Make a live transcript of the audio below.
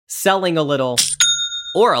Selling a little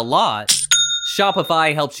or a lot,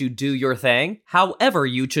 Shopify helps you do your thing, however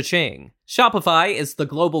you cha-ching. Shopify is the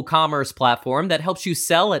global commerce platform that helps you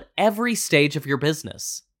sell at every stage of your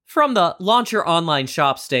business. From the launch your online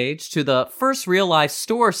shop stage to the first real-life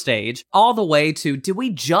store stage, all the way to do we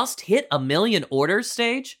just hit 1 million orders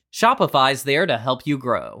stage, Shopify's there to help you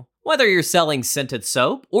grow. Whether you're selling scented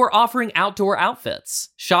soap or offering outdoor outfits,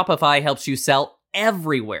 Shopify helps you sell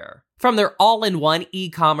everywhere. From their all-in-one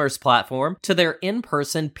e-commerce platform to their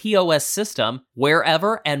in-person POS system,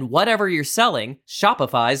 wherever and whatever you're selling,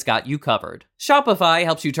 Shopify's got you covered. Shopify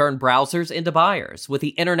helps you turn browsers into buyers with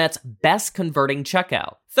the internet's best converting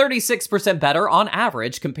checkout, 36% better on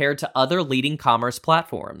average compared to other leading commerce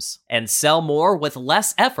platforms. And sell more with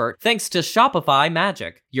less effort thanks to Shopify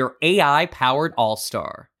Magic, your AI-powered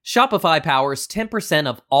all-star. Shopify powers 10%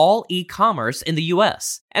 of all e-commerce in the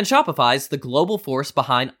US, and Shopify's the global force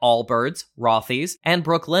behind Allbirds, Rothy's, and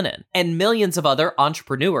Brooklinen, and millions of other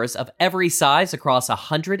entrepreneurs of every size across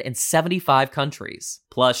 175 countries.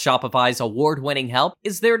 Plus, Shopify's award-winning help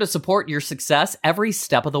is there to support your success every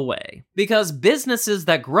step of the way. Because businesses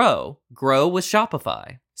that grow with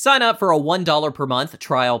Shopify. Sign up for a $1 per month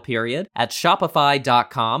trial period at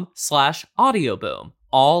shopify.com/audioboom,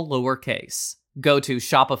 all lowercase. Go to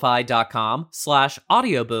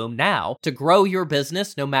shopify.com/audioboom now to grow your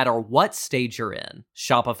business no matter what stage you're in.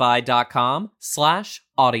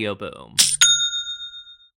 Shopify.com/audioboom.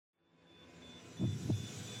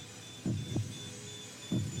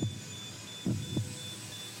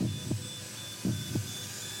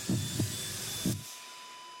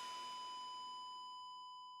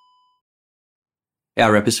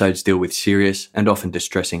 Our episodes deal with serious and often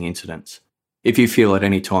distressing incidents. If you feel at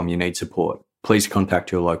any time you need support, please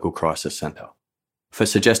contact your local crisis centre. For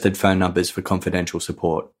suggested phone numbers for confidential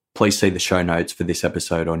support, please see the show notes for this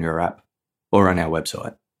episode on your app or on our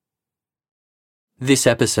website. This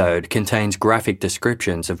episode contains graphic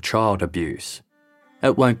descriptions of child abuse.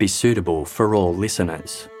 It won't be suitable for all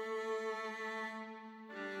listeners.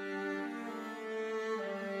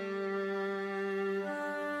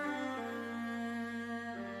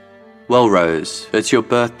 Well, Rose, it's your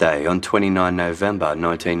birthday on 29 November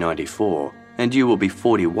 1994, and you will be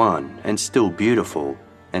 41 and still beautiful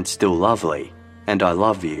and still lovely, and I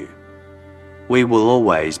love you. We will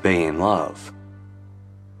always be in love.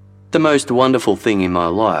 The most wonderful thing in my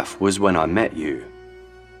life was when I met you.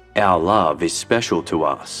 Our love is special to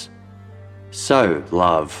us. So,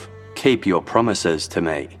 love, keep your promises to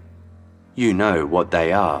me. You know what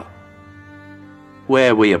they are.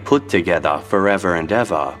 Where we are put together forever and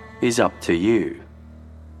ever is up to you.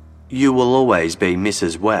 You will always be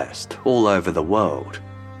Mrs. West all over the world.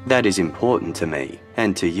 That is important to me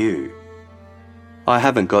and to you. I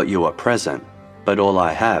haven't got you a present, but all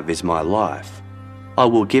I have is my life. I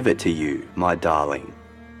will give it to you, my darling.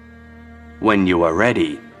 When you are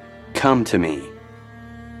ready, come to me.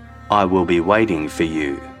 I will be waiting for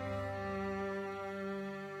you.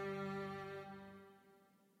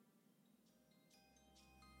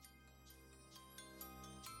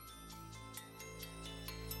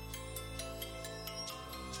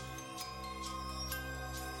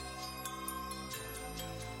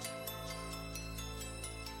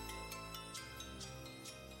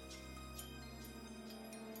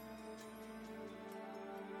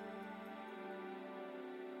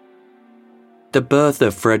 The birth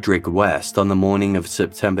of Frederick West on the morning of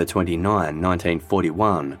September 29,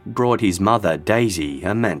 1941, brought his mother Daisy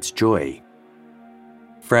immense joy.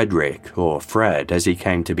 Frederick, or Fred as he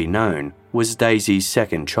came to be known, was Daisy's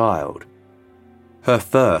second child. Her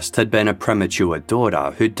first had been a premature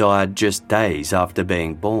daughter who died just days after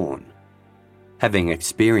being born. Having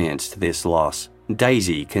experienced this loss,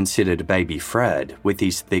 Daisy considered baby Fred, with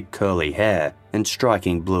his thick curly hair and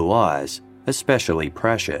striking blue eyes, especially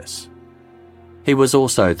precious. He was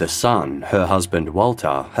also the son her husband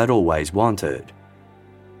Walter had always wanted.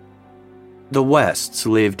 The Wests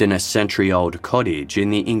lived in a century-old cottage in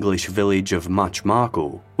the English village of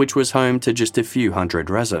Muchmarcle, which was home to just a few hundred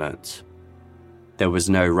residents. There was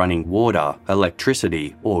no running water,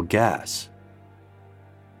 electricity, or gas.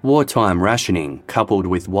 Wartime rationing, coupled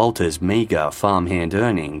with Walter's meagre farmhand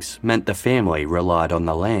earnings, meant the family relied on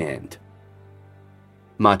the land.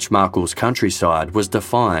 Muchmarcle's countryside was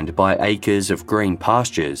defined by acres of green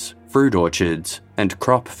pastures, fruit orchards, and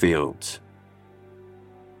crop fields.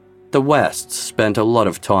 The Wests spent a lot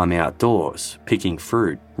of time outdoors, picking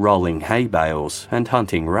fruit, rolling hay bales, and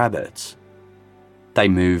hunting rabbits. They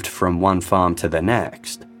moved from one farm to the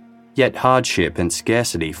next, yet hardship and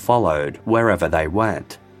scarcity followed wherever they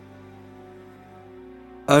went.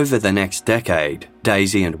 Over the next decade,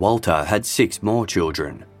 Daisy and Walter had 6 more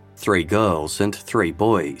children, 3 girls and 3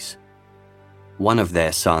 boys. One of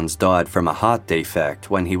their sons died from a heart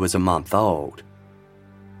defect when he was a month old.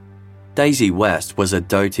 Daisy West was a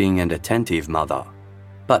doting and attentive mother,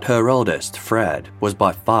 but her oldest, Fred, was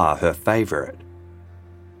by far her favourite.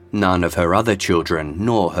 None of her other children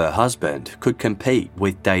nor her husband could compete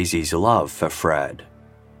with Daisy's love for Fred.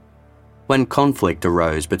 When conflict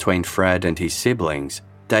arose between Fred and his siblings,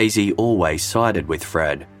 Daisy always sided with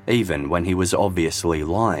Fred, even when he was obviously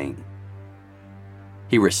lying.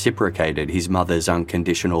 He reciprocated his mother's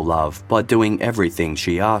unconditional love by doing everything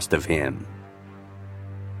she asked of him.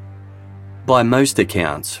 By most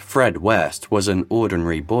accounts, Fred West was an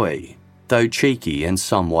ordinary boy, though cheeky and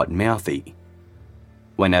somewhat mouthy.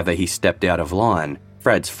 Whenever he stepped out of line,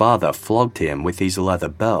 Fred's father flogged him with his leather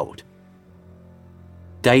belt.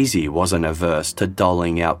 Daisy wasn't averse to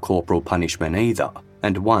doling out corporal punishment either,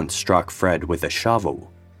 and once struck Fred with a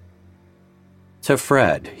shovel. To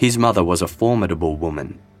Fred, his mother was a formidable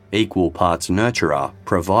woman, equal parts nurturer,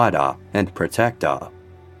 provider, and protector.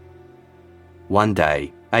 One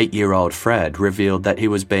day, 8-year-old Fred revealed that he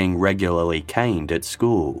was being regularly caned at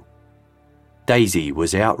school. Daisy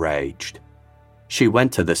was outraged. She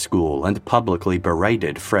went to the school and publicly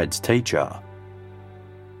berated Fred's teacher.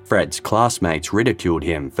 Fred's classmates ridiculed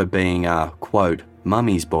him for being a, quote,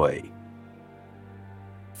 mummy's boy.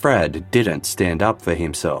 Fred didn't stand up for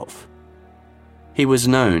himself. He was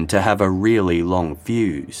known to have a really long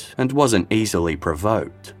fuse and wasn't easily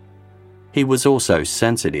provoked. He was also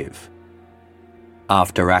sensitive.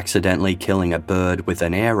 After accidentally killing a bird with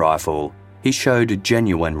an air rifle, he showed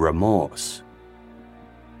genuine remorse.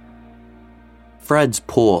 Fred's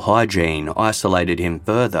poor hygiene isolated him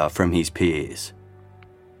further from his peers.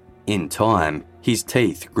 In time, his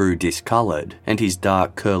teeth grew discoloured and his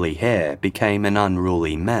dark curly hair became an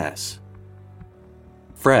unruly mess.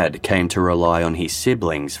 Fred came to rely on his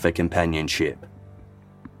siblings for companionship.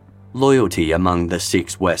 Loyalty among the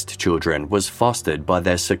 6 West children was fostered by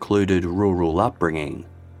their secluded rural upbringing.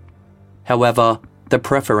 However, the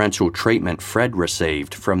preferential treatment Fred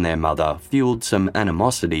received from their mother fueled some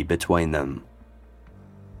animosity between them.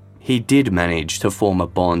 He did manage to form a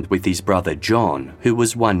bond with his brother John, who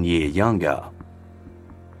was 1 year younger.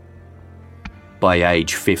 By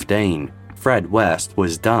age 15, Fred West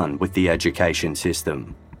was done with the education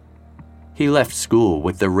system. He left school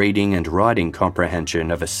with the reading and writing comprehension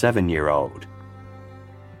of a 7-year-old.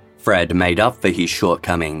 Fred made up for his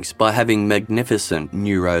shortcomings by having magnificent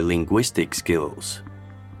neuro-linguistic skills.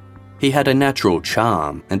 He had a natural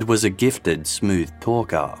charm and was a gifted smooth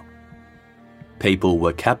talker. People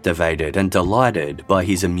were captivated and delighted by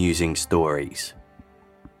his amusing stories.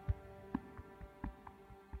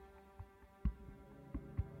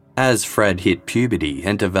 As Fred hit puberty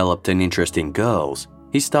and developed an interest in girls,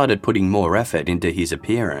 he started putting more effort into his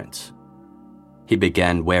appearance. He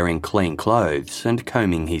began wearing clean clothes and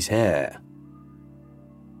combing his hair.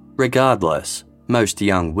 Regardless, most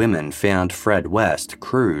young women found Fred West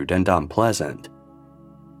crude and unpleasant.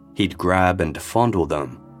 He'd grab and fondle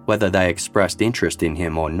them, whether they expressed interest in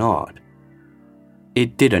him or not.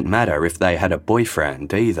 It didn't matter if they had a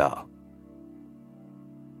boyfriend either.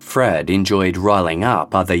 Fred enjoyed riling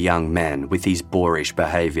up other young men with his boorish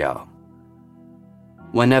behaviour.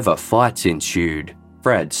 Whenever fights ensued,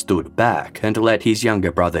 Fred stood back and let his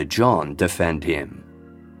younger brother John defend him.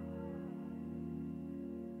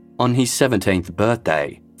 On his 17th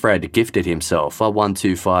birthday, Fred gifted himself a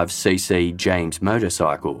 125cc James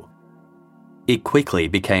motorcycle. It quickly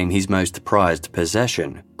became his most prized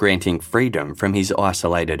possession, granting freedom from his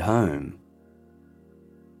isolated home.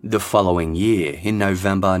 The following year, in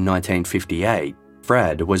November 1958,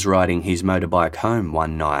 Fred was riding his motorbike home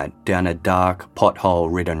one night down a dark,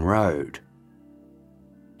 pothole-ridden road.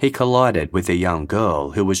 He collided with a young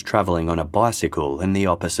girl who was travelling on a bicycle in the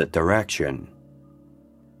opposite direction.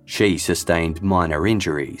 She sustained minor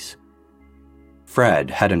injuries. Fred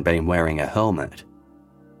hadn't been wearing a helmet.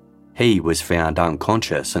 He was found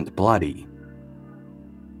unconscious and bloody.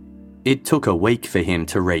 It took a week for him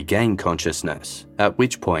to regain consciousness, at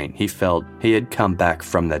which point he felt he had come back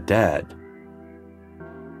from the dead.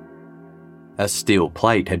 A steel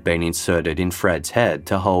plate had been inserted in Fred's head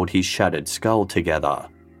to hold his shattered skull together.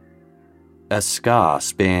 A scar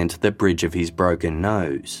spanned the bridge of his broken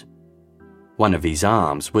nose. One of his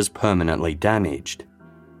arms was permanently damaged.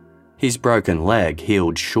 His broken leg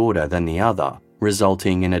healed shorter than the other,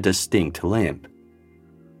 resulting in a distinct limp.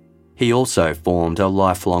 He also formed a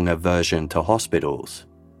lifelong aversion to hospitals.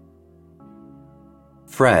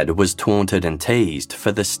 Fred was taunted and teased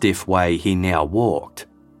for the stiff way he now walked,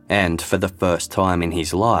 and for the first time in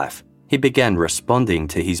his life, he began responding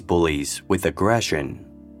to his bullies with aggression.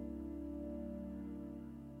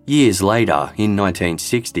 Years later, in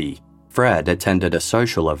 1960, Fred attended a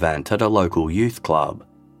social event at a local youth club.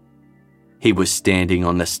 He was standing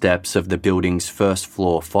on the steps of the building's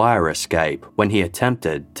first-floor fire escape when he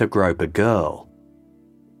attempted to grope a girl.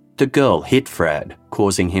 The girl hit Fred,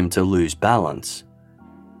 causing him to lose balance.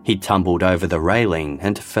 He tumbled over the railing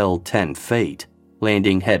and fell 10 feet,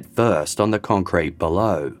 landing headfirst on the concrete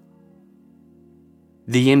below.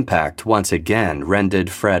 The impact once again rendered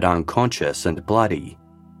Fred unconscious and bloody.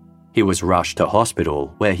 He was rushed to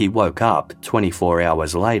hospital, where he woke up 24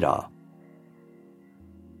 hours later.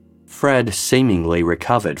 Fred seemingly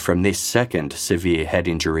recovered from this second severe head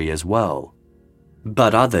injury as well,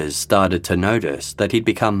 but others started to notice that he'd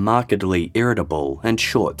become markedly irritable and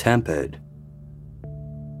short-tempered.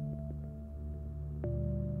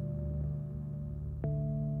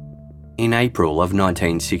 In April of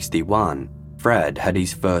 1961, Fred had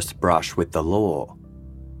his first brush with the law.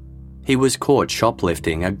 He was caught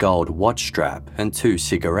shoplifting a gold watch strap and 2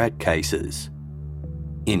 cigarette cases.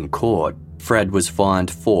 In court, Fred was fined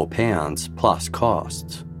 £4 plus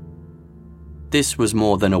costs. This was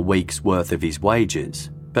more than a week's worth of his wages,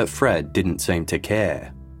 but Fred didn't seem to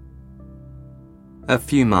care. A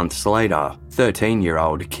few months later,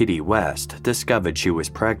 13-year-old Kitty West discovered she was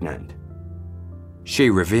pregnant. She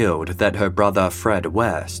revealed that her brother Fred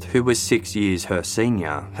West, who was 6 years her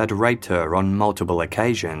senior, had raped her on multiple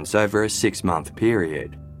occasions over a 6-month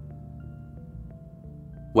period.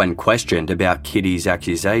 When questioned about Kitty's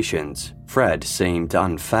accusations, Fred seemed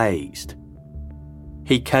unfazed.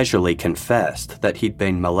 He casually confessed that he'd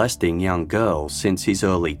been molesting young girls since his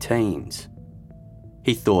early teens.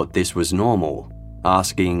 He thought this was normal,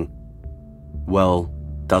 asking, "Well,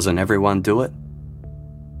 doesn't everyone do it?"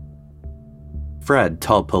 Fred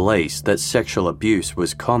told police that sexual abuse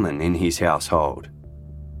was common in his household.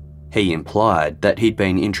 He implied that he'd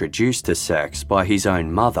been introduced to sex by his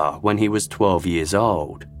own mother when he was 12 years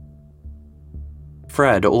old.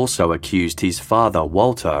 Fred also accused his father,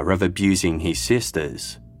 Walter, of abusing his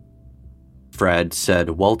sisters. Fred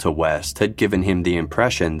said Walter West had given him the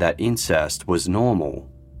impression that incest was normal.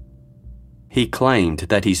 He claimed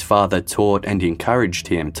that his father taught and encouraged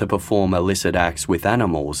him to perform illicit acts with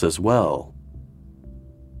animals as well.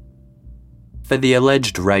 For the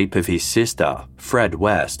alleged rape of his sister, Fred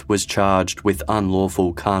West was charged with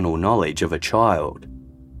unlawful carnal knowledge of a child.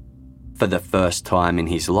 For the first time in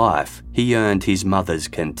his life, he earned his mother's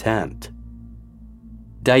contempt.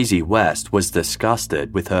 Daisy West was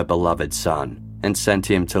disgusted with her beloved son and sent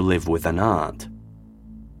him to live with an aunt.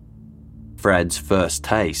 Fred's first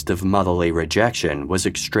taste of motherly rejection was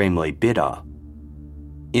extremely bitter.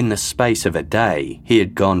 In the space of a day, he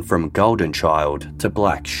had gone from golden child to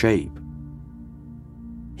black sheep.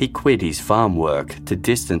 He quit his farm work to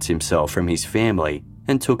distance himself from his family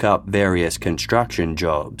and took up various construction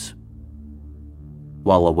jobs.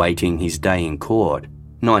 While awaiting his day in court,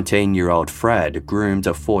 19-year-old Fred groomed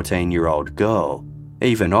a 14-year-old girl,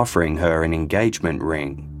 even offering her an engagement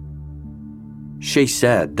ring. She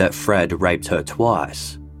said that Fred raped her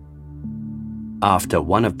twice. After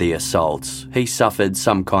one of the assaults, he suffered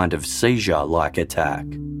some kind of seizure-like attack.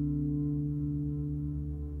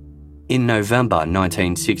 In November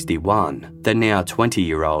 1961, the now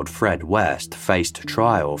 20-year-old Fred West faced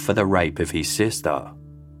trial for the rape of his sister.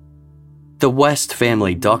 The West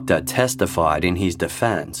family doctor testified in his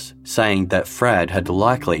defense, saying that Fred had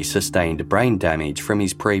likely sustained brain damage from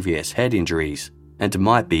his previous head injuries and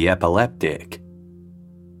might be epileptic.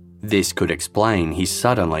 This could explain his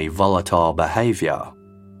suddenly volatile behaviour.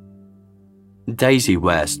 Daisy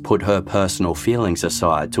West put her personal feelings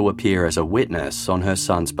aside to appear as a witness on her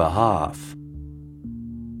son's behalf.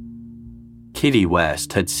 Kitty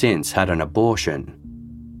West had since had an abortion.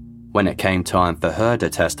 When it came time for her to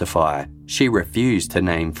testify, she refused to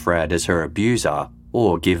name Fred as her abuser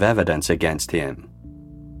or give evidence against him.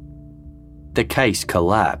 The case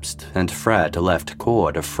collapsed and Fred left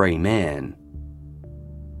court a free man.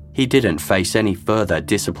 He didn't face any further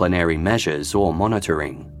disciplinary measures or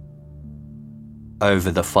monitoring.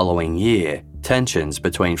 Over the following year, tensions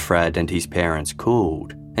between Fred and his parents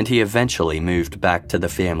cooled, and he eventually moved back to the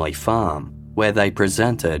family farm, where they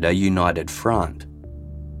presented a united front.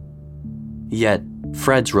 Yet,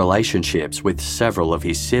 Fred's relationships with several of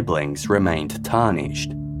his siblings remained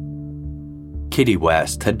tarnished. Kitty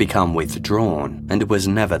West had become withdrawn and was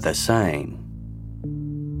never the same.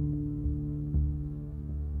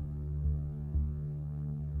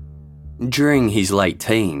 During his late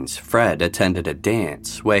teens, Fred attended a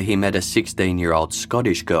dance where he met a 16-year-old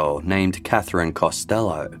Scottish girl named Catherine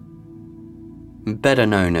Costello. Better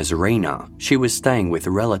known as Rena, she was staying with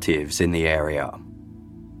relatives in the area.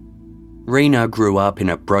 Rena grew up in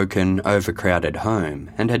a broken, overcrowded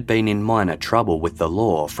home and had been in minor trouble with the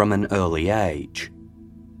law from an early age.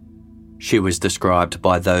 She was described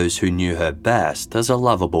by those who knew her best as a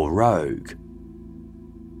lovable rogue.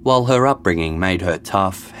 While her upbringing made her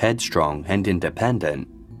tough, headstrong, and independent,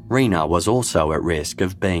 Rena was also at risk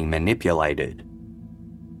of being manipulated.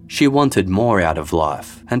 She wanted more out of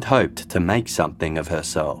life and hoped to make something of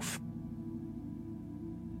herself.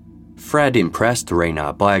 Fred impressed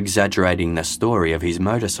Rena by exaggerating the story of his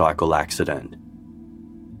motorcycle accident.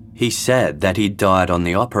 He said that he'd died on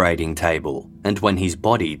the operating table, and when his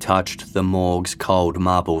body touched the morgue's cold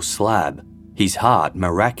marble slab, his heart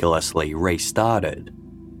miraculously restarted.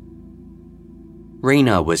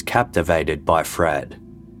 Rena was captivated by Fred.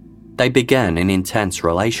 They began an intense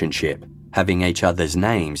relationship, having each other's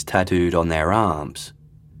names tattooed on their arms.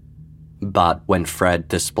 But when Fred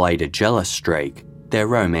displayed a jealous streak, their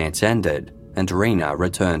romance ended and Rena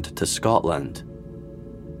returned to Scotland.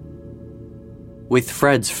 With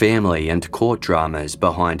Fred's family and court dramas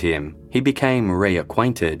behind him, he became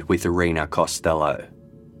reacquainted with Rena Costello.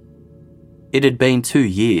 It had been 2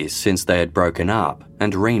 years since they had broken up,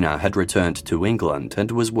 and Rena had returned to England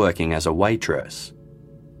and was working as a waitress.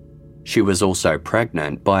 She was also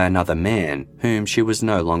pregnant by another man whom she was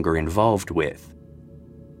no longer involved with.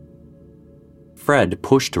 Fred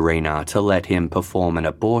pushed Rena to let him perform an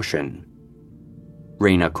abortion.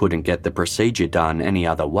 Rena couldn't get the procedure done any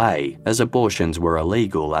other way, as abortions were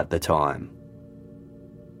illegal at the time.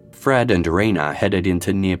 Fred and Rena headed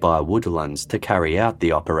into nearby woodlands to carry out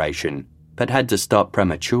the operation, but had to stop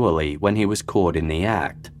prematurely when he was caught in the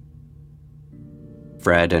act.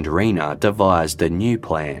 Fred and Rena devised a new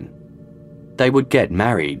plan. They would get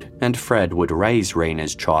married, and Fred would raise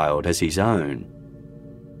Rena's child as his own.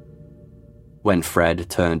 When Fred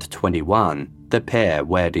turned 21, the pair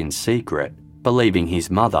wed in secret, believing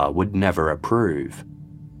his mother would never approve.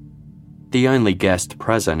 The only guest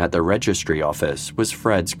present at the registry office was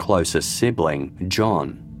Fred's closest sibling,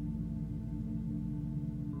 John.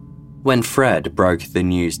 When Fred broke the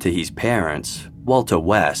news to his parents, Walter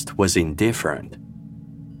West was indifferent.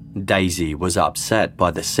 Daisy was upset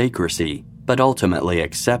by the secrecy, but ultimately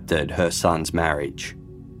accepted her son's marriage.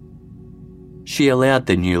 She allowed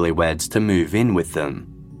the newlyweds to move in with them,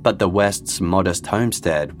 but the Wests' modest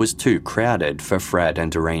homestead was too crowded for Fred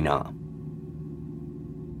and Rena.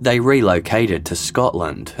 They relocated to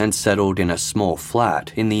Scotland and settled in a small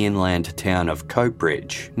flat in the inland town of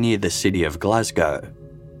Coatbridge, near the city of Glasgow.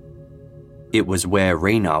 It was where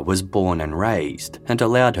Rena was born and raised, and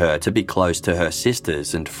allowed her to be close to her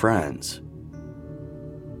sisters and friends.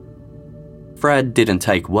 Fred didn't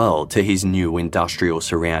take well to his new industrial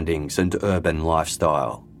surroundings and urban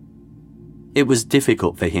lifestyle. It was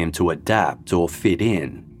difficult for him to adapt or fit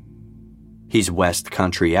in. His West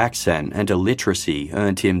Country accent and illiteracy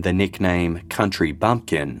earned him the nickname Country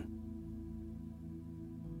Bumpkin.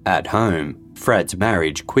 At home, Fred's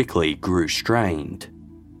marriage quickly grew strained.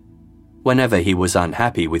 Whenever he was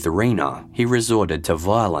unhappy with Rena, he resorted to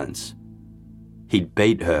violence. He'd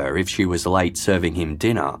beat her if she was late serving him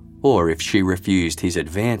dinner or if she refused his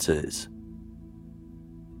advances.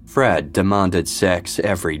 Fred demanded sex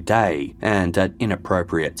every day and at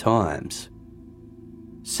inappropriate times.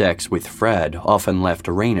 Sex with Fred often left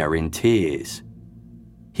Rena in tears.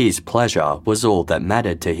 His pleasure was all that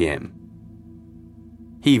mattered to him.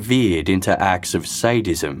 He veered into acts of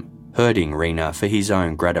sadism, hurting Rena for his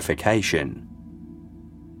own gratification.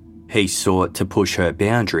 He sought to push her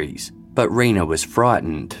boundaries, but Rena was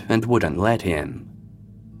frightened and wouldn't let him.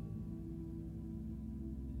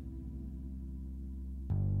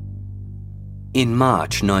 In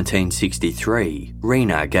March 1963,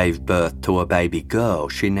 Rena gave birth to a baby girl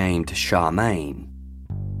she named Charmaine.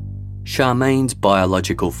 Charmaine's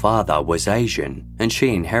biological father was Asian, and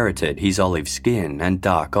she inherited his olive skin and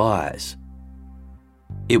dark eyes.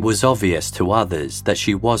 It was obvious to others that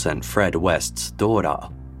she wasn't Fred West's daughter.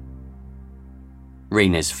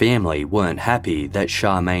 Rena's family weren't happy that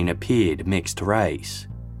Charmaine appeared mixed race.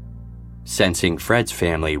 Sensing Fred's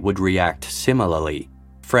family would react similarly,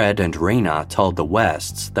 Fred and Rena told the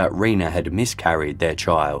Wests that Rena had miscarried their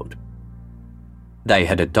child. They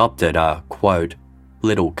had adopted a, quote,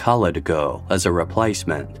 little coloured girl as a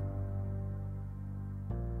replacement.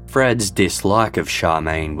 Fred's dislike of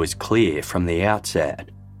Charmaine was clear from the outset.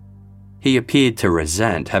 He appeared to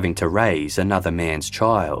resent having to raise another man's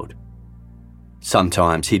child.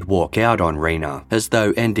 Sometimes he'd walk out on Rena as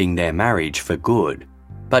though ending their marriage for good,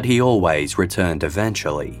 but he always returned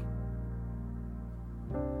eventually.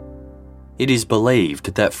 It is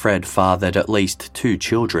believed that Fred fathered at least 2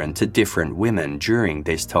 children to different women during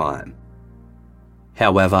this time.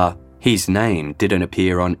 However, His name didn't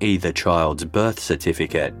appear on either child's birth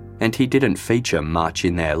certificate, and he didn't feature much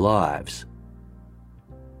in their lives.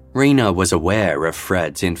 Rena was aware of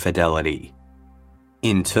Fred's infidelity.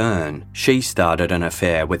 In turn, she started an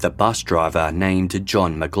affair with a bus driver named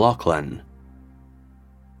John McLaughlin.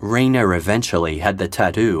 Rena eventually had the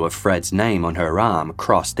tattoo of Fred's name on her arm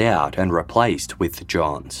crossed out and replaced with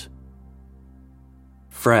John's.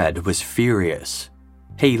 Fred was furious.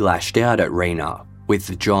 He lashed out at Rena,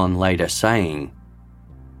 with John later saying,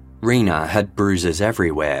 "Rena had bruises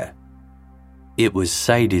everywhere. It was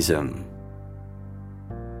sadism."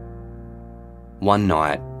 One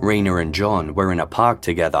night, Rena and John were in a park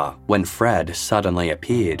together when Fred suddenly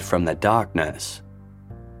appeared from the darkness.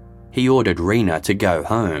 He ordered Rena to go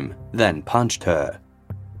home, then punched her.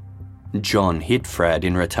 John hit Fred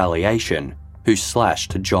in retaliation, who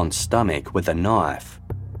slashed John's stomach with a knife.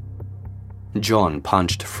 John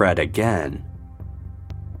punched Fred again.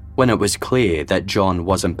 When it was clear that John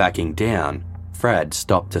wasn't backing down, Fred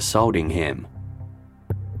stopped assaulting him.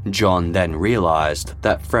 John then realised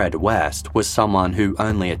that Fred West was someone who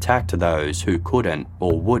only attacked those who couldn't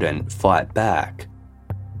or wouldn't fight back.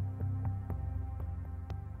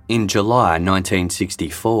 In July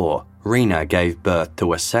 1964, Rena gave birth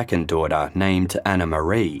to a second daughter named Anna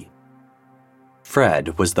Marie.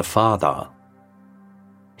 Fred was the father.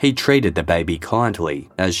 He treated the baby kindly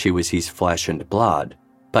as she was his flesh and blood,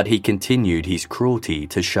 but he continued his cruelty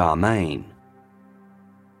to Charmaine.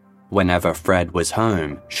 Whenever Fred was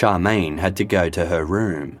home, Charmaine had to go to her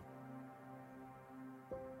room.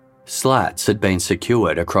 Slats had been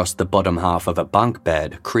secured across the bottom half of a bunk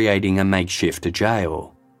bed, creating a makeshift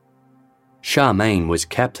jail. Charmaine was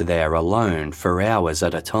kept there alone for hours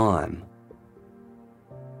at a time.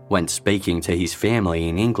 When speaking to his family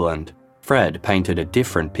in England, Fred painted a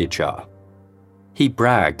different picture. He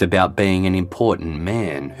bragged about being an important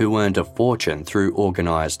man who earned a fortune through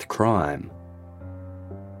organised crime.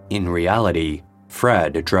 In reality,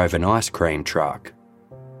 Fred drove an ice cream truck.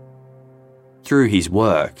 Through his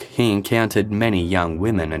work, he encountered many young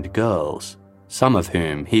women and girls, some of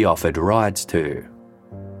whom he offered rides to.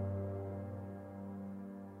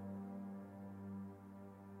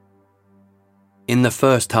 In the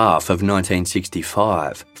first half of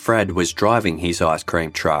 1965, Fred was driving his ice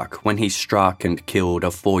cream truck when he struck and killed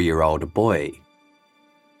a 4-year-old boy.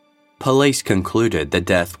 Police concluded the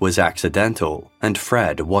death was accidental and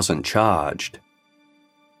Fred wasn't charged.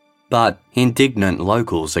 But indignant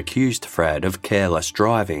locals accused Fred of careless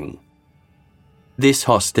driving. This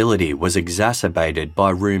hostility was exacerbated by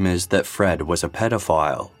rumours that Fred was a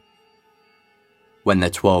pedophile. When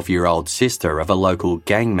the 12-year-old sister of a local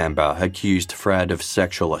gang member accused Fred of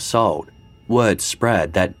sexual assault, word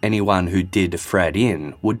spread that anyone who did Fred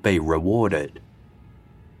in would be rewarded.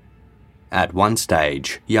 At one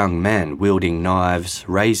stage, young men wielding knives,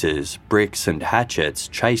 razors, bricks and hatchets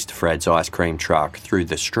chased Fred's ice cream truck through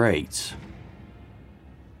the streets.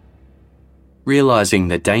 Realising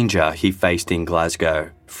the danger he faced in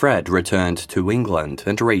Glasgow, Fred returned to England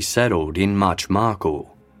and resettled in Much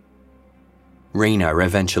Marcle. Rena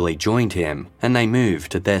eventually joined him and they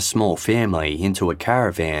moved their small family into a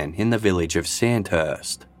caravan in the village of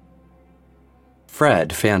Sandhurst.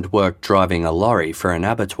 Fred found work driving a lorry for an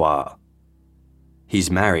abattoir. His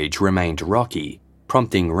marriage remained rocky,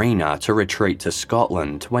 prompting Rena to retreat to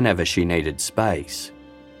Scotland whenever she needed space.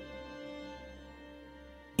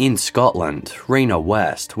 In Scotland, Rena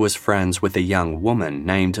West was friends with a young woman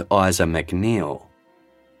named Isa McNeil.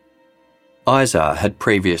 Isa had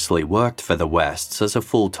previously worked for the Wests as a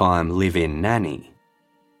full-time live-in nanny.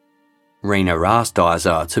 Rena asked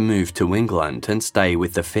Isa to move to England and stay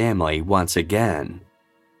with the family once again.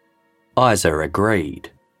 Isa agreed.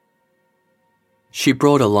 She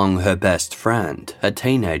brought along her best friend, a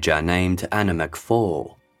teenager named Anna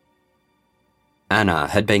McFall. Anna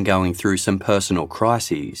had been going through some personal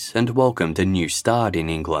crises and welcomed a new start in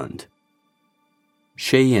England.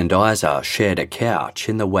 She and Isa shared a couch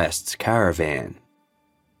in the West's caravan.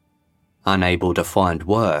 Unable to find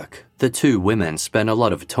work, the two women spent a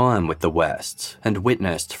lot of time with the Wests and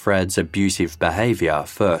witnessed Fred's abusive behaviour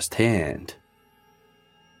firsthand.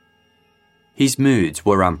 His moods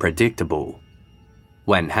were unpredictable.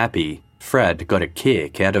 When happy, Fred got a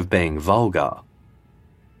kick out of being vulgar.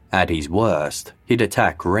 At his worst, he'd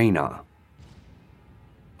attack Rena.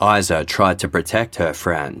 Isa tried to protect her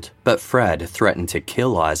friend, but Fred threatened to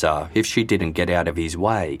kill Isa if she didn't get out of his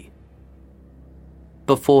way.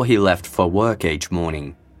 Before he left for work each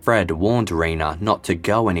morning, Fred warned Rena not to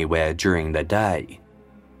go anywhere during the day.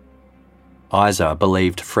 Isa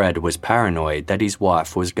believed Fred was paranoid that his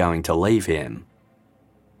wife was going to leave him.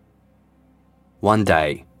 One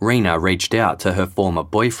day, Rena reached out to her former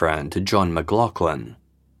boyfriend, John McLaughlin.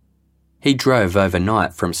 He drove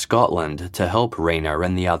overnight from Scotland to help Rena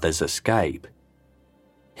and the others escape.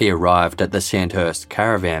 He arrived at the Sandhurst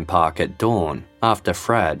caravan park at dawn after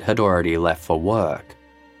Fred had already left for work.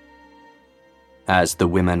 As the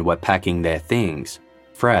women were packing their things,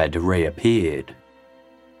 Fred reappeared.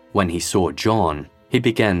 When he saw John, he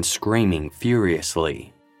began screaming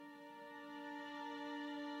furiously.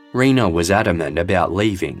 Rena was adamant about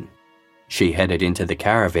leaving. She headed into the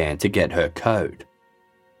caravan to get her coat.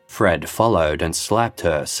 Fred followed and slapped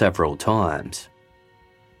her several times.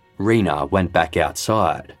 Rena went back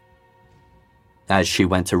outside. As she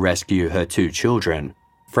went to rescue her 2 children,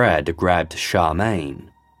 Fred grabbed Charmaine.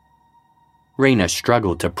 Rena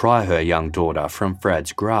struggled to pry her young daughter from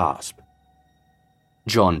Fred's grasp.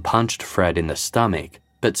 John punched Fred in the stomach,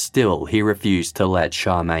 but still he refused to let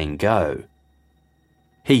Charmaine go.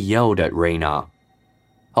 He yelled at Rena,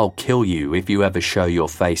 "I'll kill you if you ever show your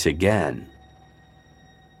face again."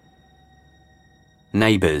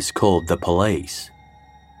 Neighbours called the police.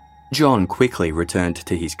 John quickly returned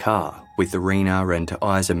to his car with Rena and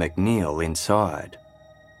Isa McNeil inside.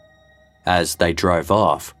 As they drove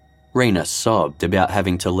off, Rena sobbed about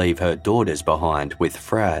having to leave her daughters behind with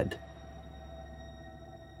Fred.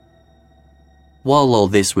 While all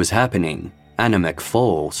this was happening, Anna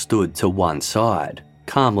McFall stood to one side,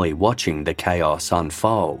 calmly watching the chaos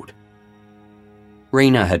unfold.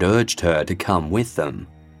 Rena had urged her to come with them,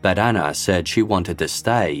 but Anna said she wanted to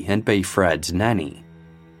stay and be Fred's nanny.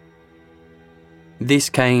 This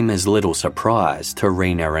came as little surprise to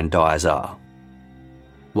Rena and Isa.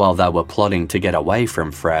 While they were plotting to get away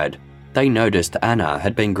from Fred, they noticed Anna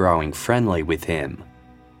had been growing friendly with him.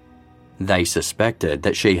 They suspected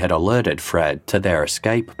that she had alerted Fred to their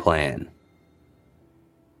escape plan.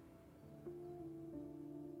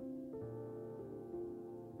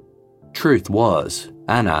 Truth was,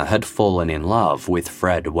 Anna had fallen in love with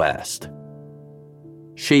Fred West.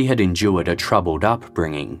 She had endured a troubled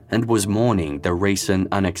upbringing and was mourning the recent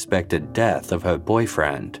unexpected death of her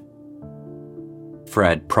boyfriend.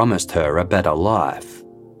 Fred promised her a better life.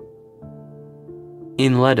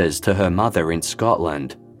 In letters to her mother in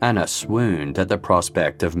Scotland, Anna swooned at the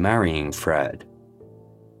prospect of marrying Fred.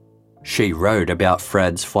 She wrote about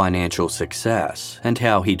Fred's financial success and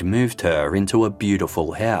how he'd moved her into a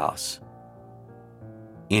beautiful house.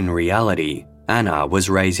 In reality, Anna was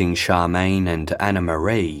raising Charmaine and Anna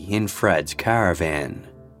Marie in Fred's caravan.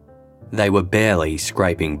 They were barely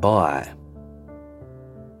scraping by.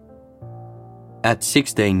 At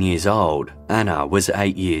 16 years old, Anna was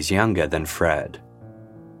 8 years younger than Fred.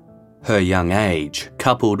 Her young age,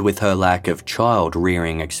 coupled with her lack of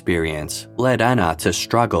child-rearing experience, led Anna to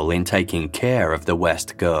struggle in taking care of the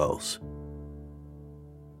West girls.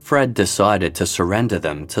 Fred decided to surrender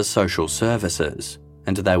them to social services,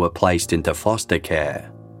 and they were placed into foster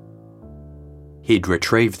care. He'd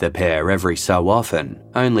retrieve the pair every so often,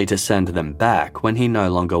 only to send them back when he no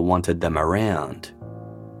longer wanted them around.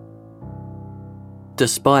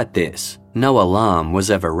 Despite this, no alarm was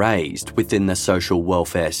ever raised within the social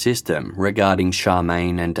welfare system regarding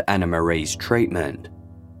Charmaine and Anna Marie's treatment.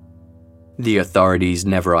 The authorities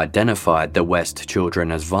never identified the West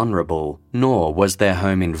children as vulnerable, nor was their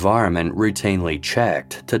home environment routinely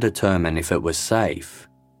checked to determine if it was safe.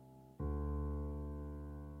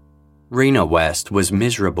 Rena West was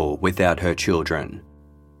miserable without her children.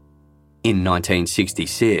 In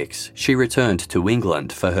 1966, she returned to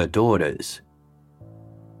England for her daughters.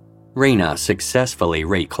 Rena successfully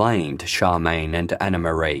reclaimed Charmaine and Anna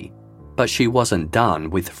Marie, but she wasn't done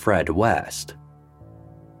with Fred West.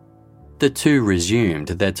 The two resumed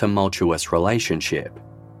their tumultuous relationship.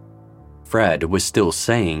 Fred was still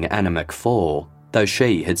seeing Anna McFall, though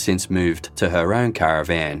she had since moved to her own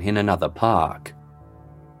caravan in another park.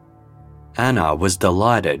 Anna was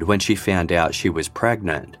delighted when she found out she was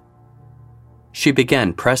pregnant. She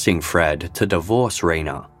began pressing Fred to divorce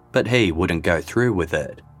Rena, but he wouldn't go through with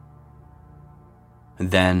it.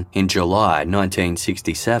 Then, in July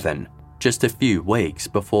 1967, just a few weeks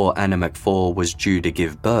before Anna McFall was due to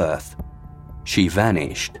give birth, she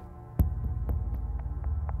vanished.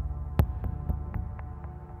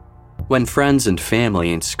 When friends and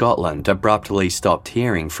family in Scotland abruptly stopped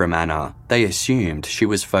hearing from Anna, they assumed she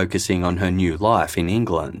was focusing on her new life in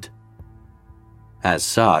England. As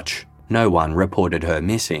such, no one reported her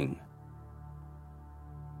missing.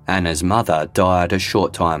 Anna's mother died a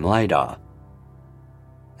short time later.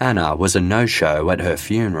 Anna was a no-show at her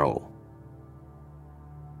funeral.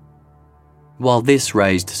 While this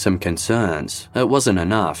raised some concerns, it wasn't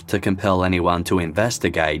enough to compel anyone to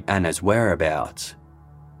investigate Anna's whereabouts.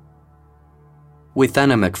 With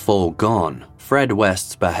Anna McFall gone, Fred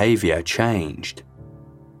West's behaviour changed.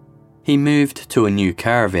 He moved to a new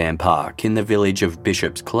caravan park in the village of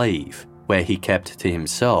Bishop's Cleeve, where he kept to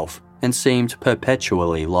himself and seemed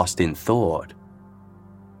perpetually lost in thought.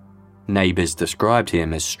 Neighbours described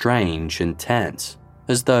him as strange and tense,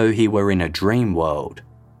 as though he were in a dream world.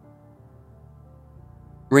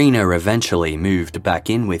 Rena eventually moved back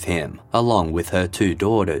in with him, along with her 2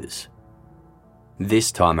 daughters.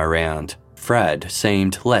 This time around, Fred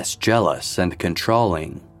seemed less jealous and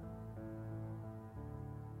controlling.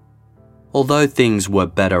 Although things were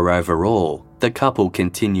better overall, the couple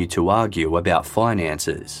continued to argue about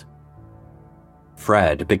finances.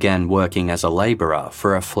 Fred began working as a labourer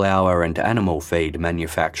for a flour and animal feed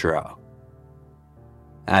manufacturer.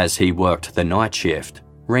 As he worked the night shift,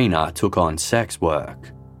 Rena took on sex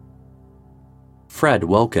work. Fred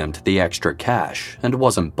welcomed the extra cash and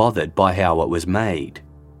wasn't bothered by how it was made.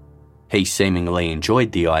 He seemingly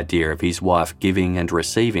enjoyed the idea of his wife giving and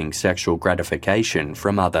receiving sexual gratification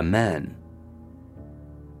from other men.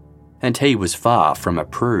 And he was far from a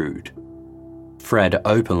prude. Fred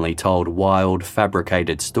openly told wild,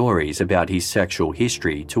 fabricated stories about his sexual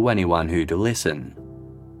history to anyone who'd listen.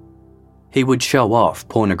 He would show off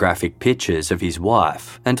pornographic pictures of his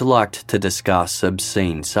wife and liked to discuss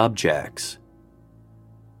obscene subjects.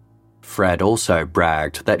 Fred also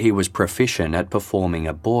bragged that he was proficient at performing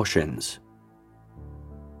abortions.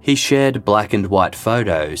 He shared black and white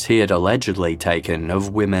photos he had allegedly taken of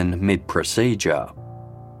women mid-procedure.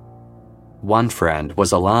 One friend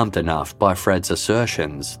was alarmed enough by Fred's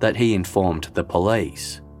assertions that he informed the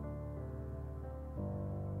police.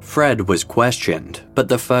 Fred was questioned, but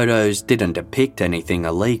the photos didn't depict anything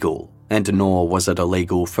illegal, and nor was it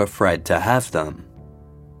illegal for Fred to have them.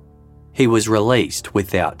 He was released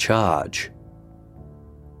without charge.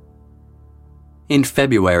 In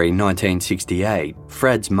February 1968,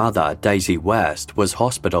 Fred's mother, Daisy West, was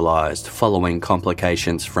hospitalised following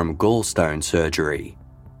complications from gallstone surgery.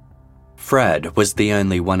 Fred was the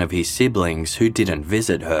only one of his siblings who didn't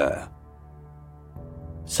visit her.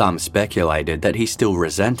 Some speculated that he still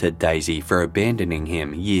resented Daisy for abandoning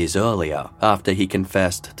him years earlier after he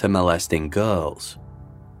confessed to molesting girls.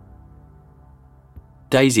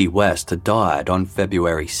 Daisy West died on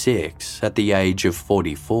February 6 at the age of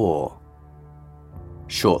 44.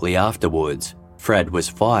 Shortly afterwards, Fred was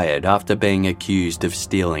fired after being accused of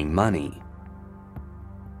stealing money.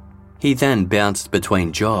 He then bounced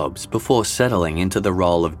between jobs before settling into the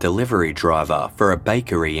role of delivery driver for a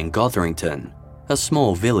bakery in Gotherington, a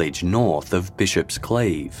small village north of Bishop's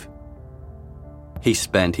Cleeve. He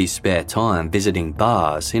spent his spare time visiting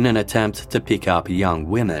bars in an attempt to pick up young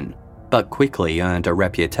women, but quickly earned a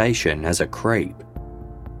reputation as a creep.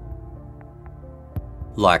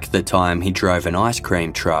 Like the time he drove an ice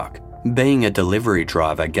cream truck, being a delivery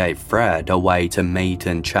driver gave Fred a way to meet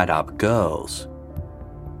and chat up girls.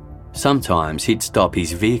 Sometimes he'd stop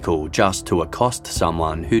his vehicle just to accost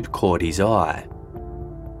someone who'd caught his eye.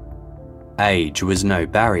 Age was no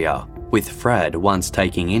barrier, with Fred once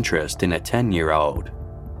taking interest in a 10-year-old.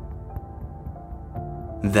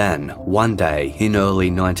 Then, one day in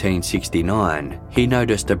early 1969, he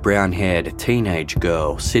noticed a brown-haired teenage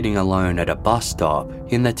girl sitting alone at a bus stop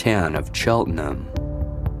in the town of Cheltenham.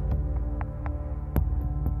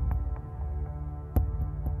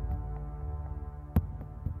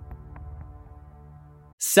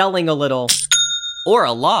 Selling a little or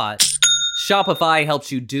a lot, Shopify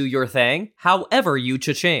helps you do your thing, however you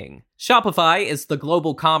cha-ching. Shopify is the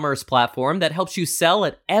global commerce platform that helps you sell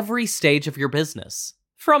at every stage of your business.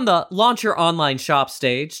 From the launch your online shop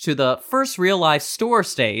stage to the first real-life store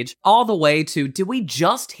stage, all the way to did we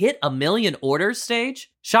just hit 1 million orders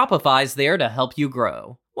stage? Shopify's there to help you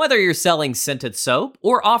grow. Whether you're selling scented soap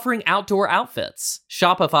or offering outdoor outfits,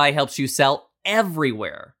 Shopify helps you sell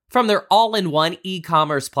everywhere. From their all-in-one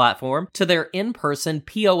e-commerce platform to their in-person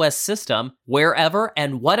POS system, wherever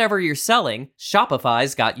and whatever you're selling,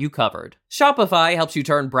 Shopify's got you covered. Shopify helps you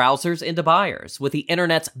turn browsers into buyers with the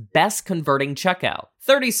internet's best converting checkout,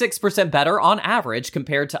 36% better on average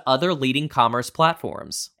compared to other leading commerce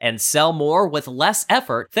platforms. And sell more with less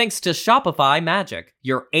effort thanks to Shopify Magic,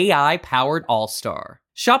 your AI-powered all-star.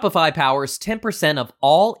 Shopify powers 10% of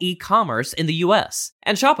all e-commerce in the US,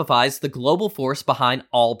 and Shopify's the global force behind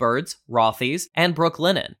Allbirds, Rothy's, and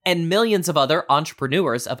Brooklinen, and millions of other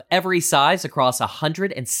entrepreneurs of every size across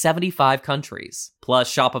 175 countries.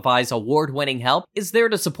 Plus, Shopify's award-winning help is there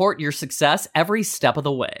to support your success every step of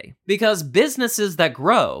the way. Because businesses that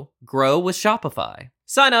grow, grow with Shopify.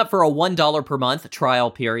 Sign up for a $1 per month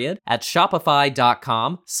trial period at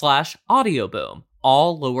shopify.com/audioboom,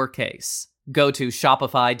 all lowercase. Go to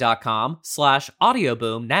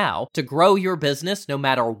shopify.com/audioboom now to grow your business no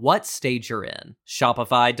matter what stage you're in.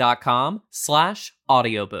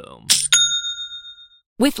 Shopify.com/audioboom.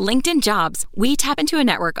 With LinkedIn Jobs, we tap into a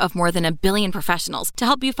network of more than 1 billion professionals to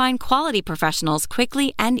help you find quality professionals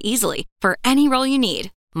quickly and easily for any role you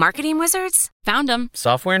need. Marketing wizards? Found them.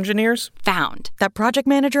 Software engineers? Found. That project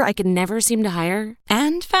manager I could never seem to hire?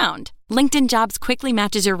 And found. LinkedIn Jobs quickly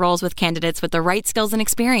matches your roles with candidates with the right skills and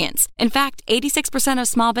experience. In fact, 86% of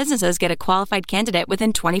small businesses get a qualified candidate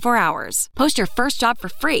within 24 hours. Post your first job for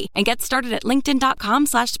free and get started at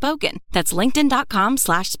linkedin.com/spoken. That's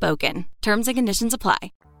linkedin.com/spoken. Terms and conditions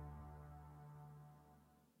apply.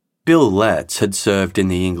 Bill Letts had served in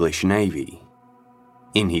the English Navy.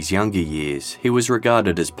 In his younger years, he was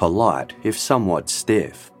regarded as polite, if somewhat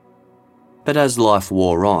stiff. But as life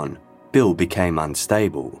wore on, Bill became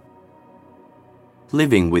unstable.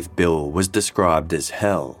 Living with Bill was described as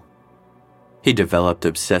hell. He developed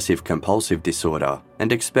obsessive-compulsive disorder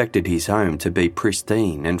and expected his home to be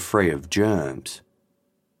pristine and free of germs.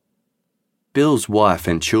 Bill's wife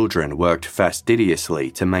and children worked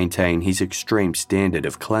fastidiously to maintain his extreme standard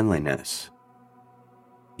of cleanliness.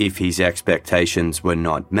 If his expectations were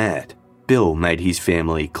not met, Bill made his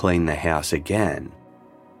family clean the house again.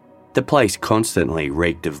 The place constantly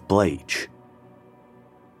reeked of bleach.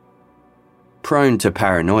 Prone to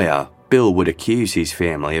paranoia, Bill would accuse his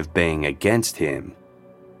family of being against him.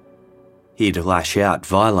 He'd lash out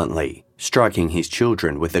violently, striking his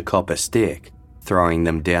children with a copper stick, throwing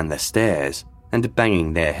them down the stairs, and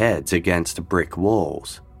banging their heads against brick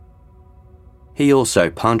walls. He also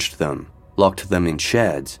punched them, locked them in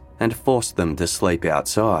sheds, and forced them to sleep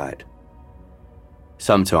outside.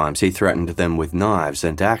 Sometimes he threatened them with knives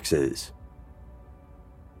and axes.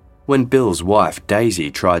 When Bill's wife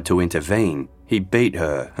Daisy tried to intervene, he beat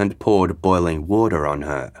her and poured boiling water on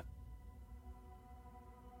her.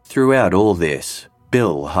 Throughout all this,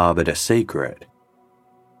 Bill harboured a secret.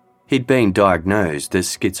 He'd been diagnosed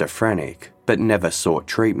as schizophrenic, but never sought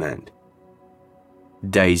treatment.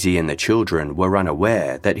 Daisy and the children were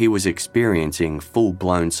unaware that he was experiencing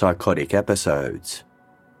full-blown psychotic episodes.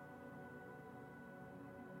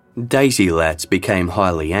 Daisy Letts became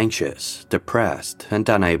highly anxious, depressed, and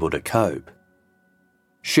unable to cope.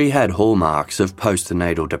 She had hallmarks of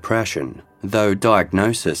postnatal depression, though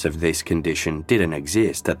diagnosis of this condition didn't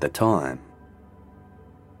exist at the time.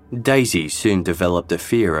 Daisy soon developed a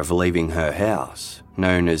fear of leaving her house,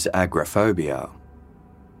 known as agoraphobia.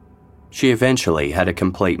 She eventually had a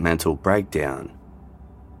complete mental breakdown.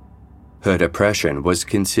 Her depression was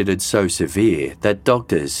considered so severe that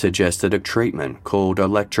doctors suggested a treatment called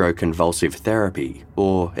electroconvulsive therapy,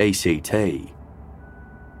 or ECT.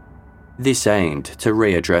 This aimed to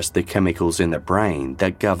readdress the chemicals in the brain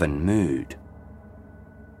that govern mood.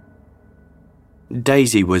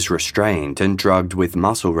 Daisy was restrained and drugged with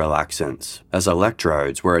muscle relaxants as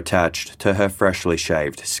electrodes were attached to her freshly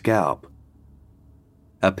shaved scalp.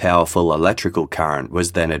 A powerful electrical current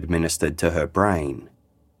was then administered to her brain.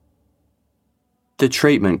 The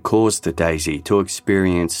treatment caused Daisy to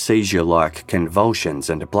experience seizure-like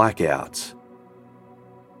convulsions and blackouts.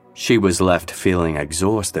 She was left feeling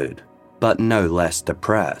exhausted, but no less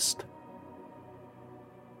depressed.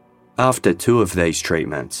 After 2 of these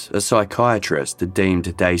treatments, a psychiatrist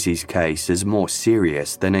deemed Daisy's case as more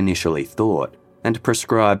serious than initially thought and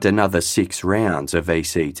prescribed another 6 rounds of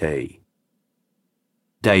ECT.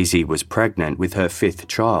 Daisy was pregnant with her 5th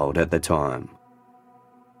child at the time.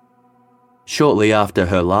 Shortly after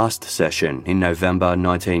her last session in November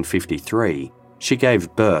 1953, she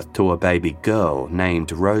gave birth to a baby girl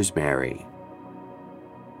named Rosemary.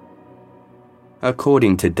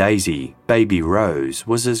 According to Daisy, baby Rose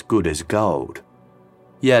was as good as gold.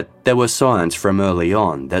 Yet there were signs from early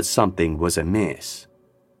on that something was amiss.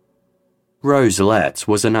 Rose Letts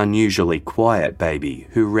was an unusually quiet baby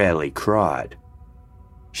who rarely cried.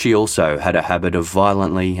 She also had a habit of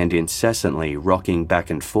violently and incessantly rocking back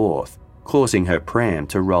and forth, causing her pram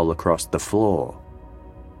to roll across the floor.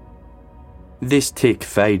 This tic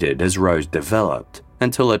faded as Rose developed,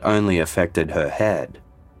 until it only affected her head.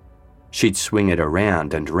 She'd swing it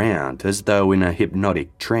around and round as though in a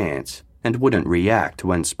hypnotic trance and wouldn't react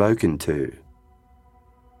when spoken to.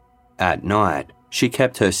 At night, she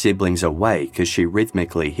kept her siblings awake as she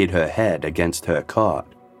rhythmically hit her head against her cot.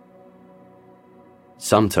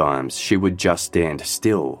 Sometimes she would just stand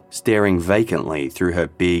still, staring vacantly through her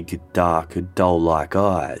big, dark, doll-like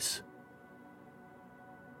eyes.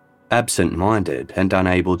 Absent-minded and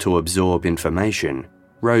unable to absorb information,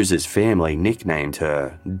 Rose's family nicknamed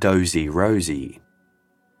her Dozy Rosie.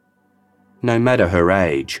 No matter her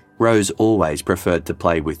age, Rose always preferred to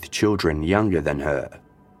play with children younger than her.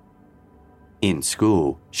 In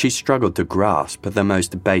school, she struggled to grasp the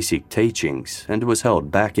most basic teachings and was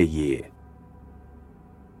held back a year.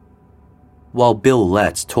 While Bill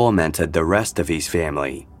Letts tormented the rest of his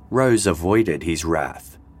family, Rose avoided his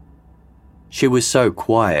wrath. She was so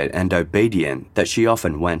quiet and obedient that she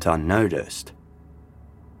often went unnoticed.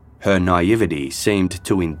 Her naivety seemed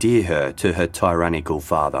to endear her to her tyrannical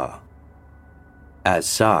father. As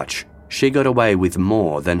such, she got away with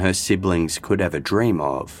more than her siblings could ever dream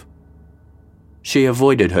of. She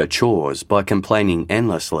avoided her chores by complaining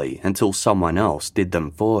endlessly until someone else did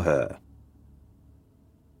them for her.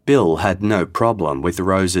 Bill had no problem with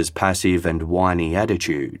Rose's passive and whiny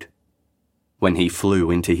attitude. When he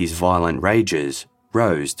flew into his violent rages,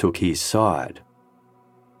 Rose took his side.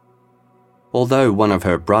 Although one of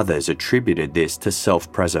her brothers attributed this to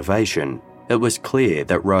self-preservation, it was clear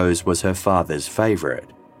that Rose was her father's favourite.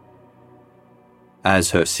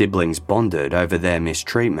 As her siblings bonded over their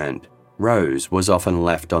mistreatment, Rose was often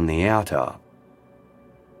left on the outer.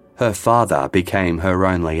 Her father became her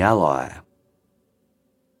only ally.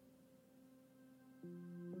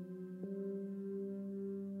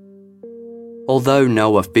 Although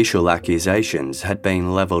no official accusations had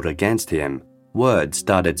been levelled against him, word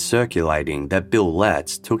started circulating that Bill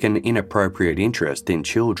Letts took an inappropriate interest in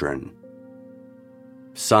children.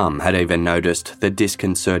 Some had even noticed the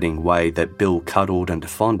disconcerting way that Bill cuddled and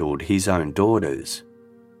fondled his own daughters.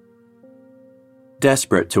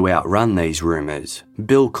 Desperate to outrun these rumours,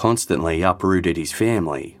 Bill constantly uprooted his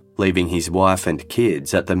family, leaving his wife and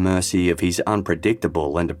kids at the mercy of his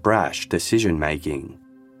unpredictable and brash decision-making.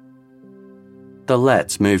 The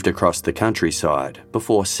Letts moved across the countryside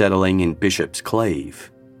before settling in Bishop's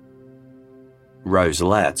Cleeve. Rose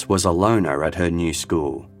Letts was a loner at her new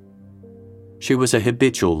school. She was a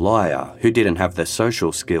habitual liar who didn't have the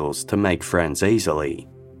social skills to make friends easily.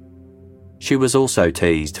 She was also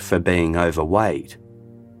teased for being overweight.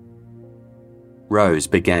 Rose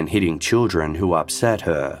began hitting children who upset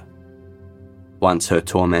her. Once her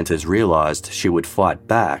tormentors realised she would fight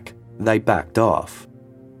back, they backed off.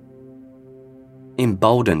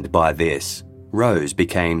 Emboldened by this, Rose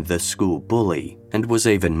became the school bully and was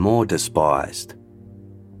even more despised.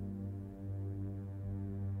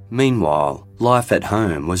 Meanwhile, life at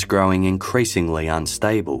home was growing increasingly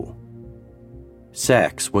unstable.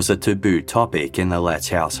 Sex was a taboo topic in the Letts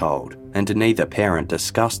household, and neither parent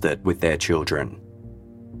discussed it with their children.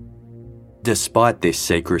 Despite this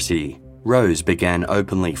secrecy, Rose began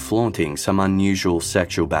openly flaunting some unusual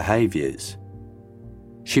sexual behaviours.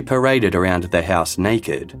 She paraded around the house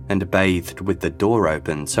naked and bathed with the door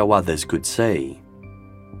open so others could see.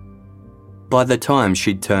 By the time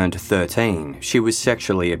she'd turned 13, she was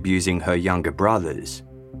sexually abusing her younger brothers.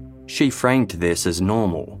 She framed this as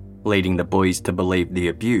normal, leading the boys to believe the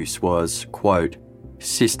abuse was, quote,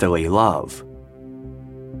 sisterly love.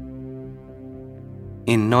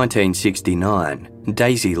 In 1969,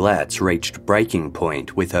 Daisy Letts reached breaking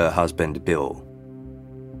point with her husband Bill.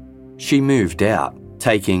 She moved out,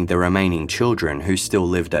 taking the remaining children who still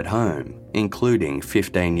lived at home, including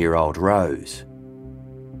 15-year-old Rose.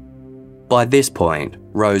 By this point,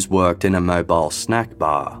 Rose worked in a mobile snack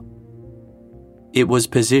bar. It was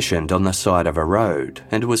positioned on the side of a road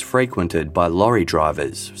and was frequented by lorry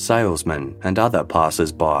drivers, salesmen, and other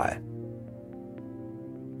passers-by.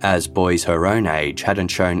 As boys her own age hadn't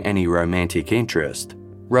shown any romantic interest,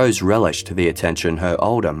 Rose relished the attention her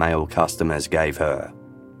older male customers gave her.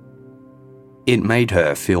 It made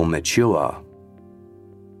her feel mature.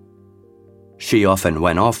 She often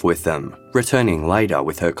went off with them, returning later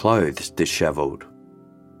with her clothes dishevelled.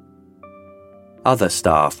 Other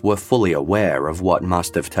staff were fully aware of what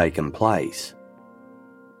must have taken place.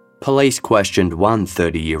 Police questioned one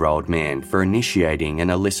 30-year-old man for initiating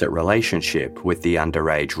an illicit relationship with the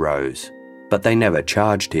underage Rose, but they never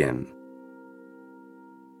charged him.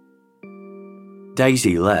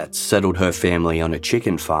 Daisy Letts settled her family on a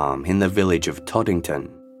chicken farm in the village of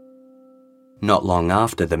Toddington. Not long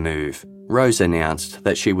after the move, Rose announced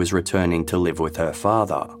that she was returning to live with her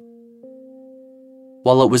father.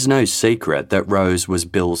 While it was no secret that Rose was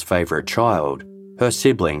Bill's favourite child, her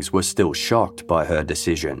siblings were still shocked by her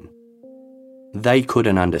decision. They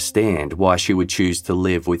couldn't understand why she would choose to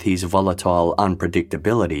live with his volatile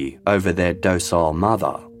unpredictability over their docile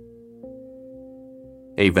mother.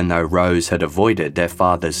 Even though Rose had avoided their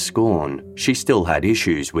father's scorn, she still had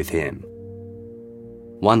issues with him.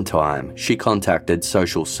 One time, she contacted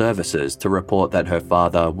social services to report that her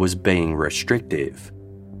father was being restrictive.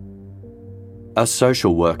 A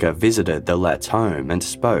social worker visited the Letts' home and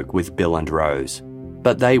spoke with Bill and Rose,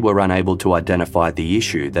 but they were unable to identify the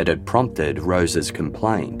issue that had prompted Rose's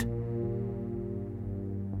complaint.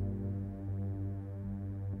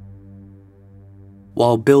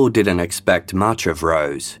 While Bill didn't expect much of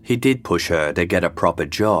Rose, he did push her to get a proper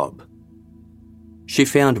job. She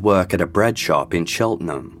found work at a bread shop in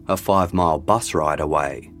Cheltenham, a 5-mile bus ride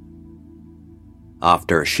away.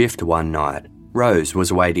 After a shift one night, Rose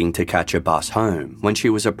was waiting to catch a bus home when she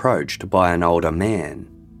was approached by an older man.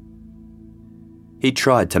 He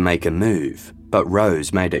tried to make a move, but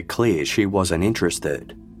Rose made it clear she wasn't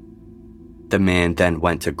interested. The man then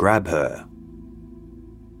went to grab her.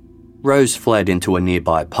 Rose fled into a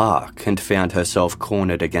nearby park and found herself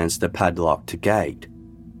cornered against a padlocked gate.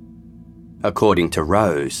 According to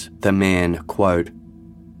Rose, the man, quote,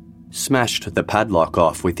 smashed the padlock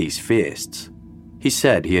off with his fists. He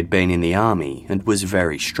said he had been in the army and was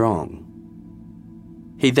very strong.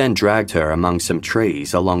 He then dragged her among some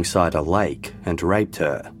trees alongside a lake and raped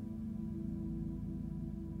her.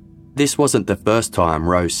 This wasn't the first time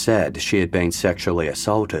Rose said she had been sexually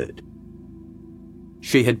assaulted.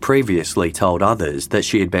 She had previously told others that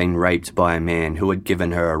she had been raped by a man who had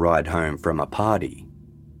given her a ride home from a party.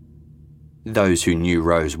 Those who knew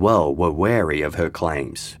Rose well were wary of her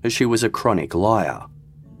claims, as she was a chronic liar.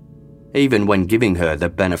 Even when giving her the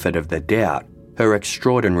benefit of the doubt, her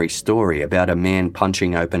extraordinary story about a man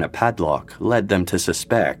punching open a padlock led them to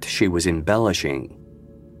suspect she was embellishing.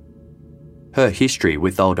 Her history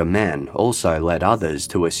with older men also led others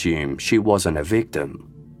to assume she wasn't a victim.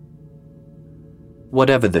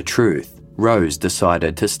 Whatever the truth, Rose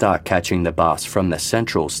decided to start catching the bus from the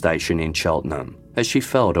Central station in Cheltenham, as she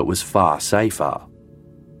felt it was far safer.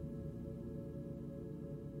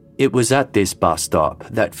 It was at this bus stop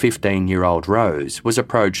that 15-year-old Rose was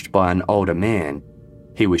approached by an older man.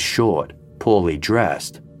 He was short, poorly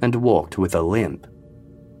dressed, and walked with a limp.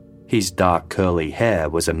 His dark curly hair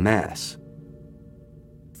was a mess.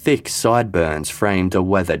 Thick sideburns framed a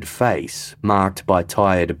weathered face, marked by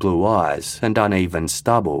tired blue eyes and uneven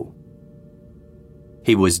stubble.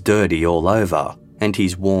 He was dirty all over, and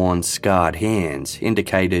his worn, scarred hands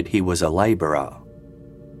indicated he was a labourer.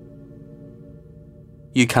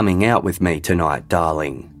 "You coming out with me tonight,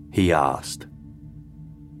 darling?" he asked.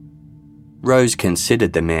 Rose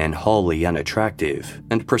considered the man wholly unattractive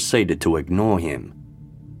and proceeded to ignore him.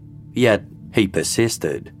 Yet he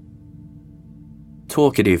persisted.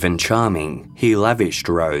 Talkative and charming, he lavished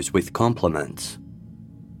Rose with compliments.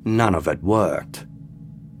 None of it worked.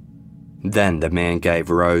 Then the man gave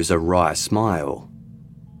Rose a wry smile.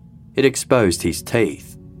 It exposed his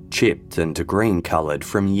teeth, chipped and green-coloured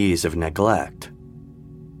from years of neglect.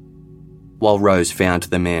 While Rose found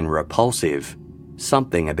the man repulsive,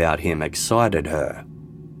 something about him excited her.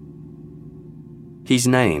 His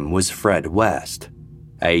name was Fred West.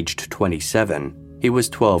 Aged 27, he was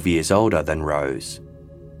 12 years older than Rose.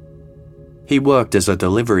 He worked as a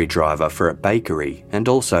delivery driver for a bakery and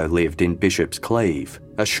also lived in Bishop's Cleeve,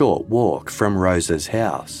 a short walk from Rose's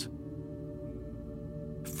house.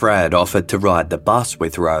 Fred offered to ride the bus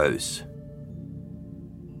with Rose.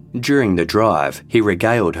 During the drive, he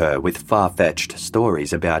regaled her with far-fetched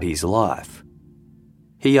stories about his life.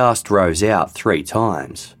 He asked Rose out 3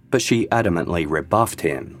 times, but she adamantly rebuffed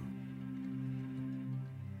him.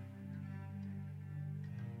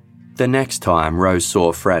 The next time Rose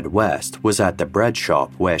saw Fred West was at the bread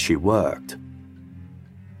shop where she worked.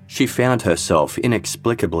 She found herself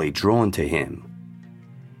inexplicably drawn to him.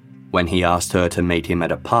 When he asked her to meet him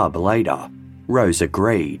at a pub later, Rose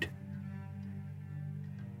agreed.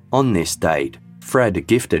 On this date, Fred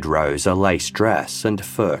gifted Rose a lace dress and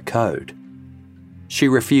fur coat. She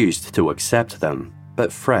refused to accept them,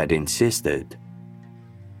 but Fred insisted.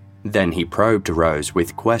 Then he probed Rose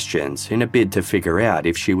with questions in a bid to figure out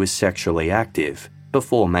if she was sexually active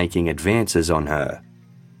before making advances on her.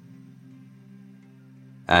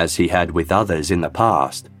 As he had with others in the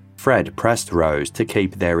past, Fred pressed Rose to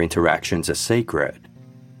keep their interactions a secret.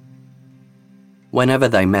 Whenever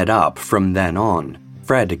they met up from then on,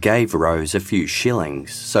 Fred gave Rose a few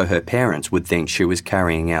shillings so her parents would think she was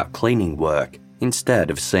carrying out cleaning work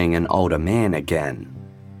instead of seeing an older man again.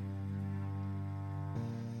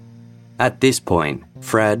 At this point,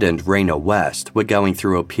 Fred and Rena West were going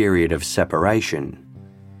through a period of separation.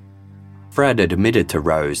 Fred admitted to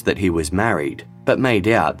Rose that he was married, but made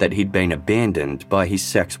out that he'd been abandoned by his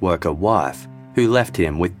sex worker wife, who left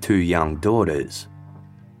him with 2 young daughters.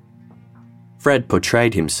 Fred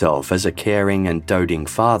portrayed himself as a caring and doting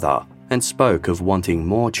father and spoke of wanting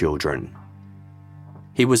more children.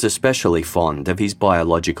 He was especially fond of his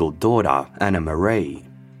biological daughter, Anna Marie.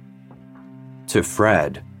 To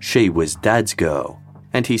Fred, she was Dad's girl,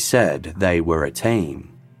 and he said they were a team.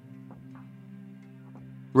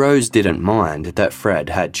 Rose didn't mind that Fred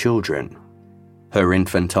had children. Her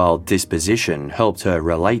infantile disposition helped her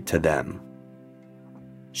relate to them.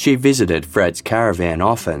 She visited Fred's caravan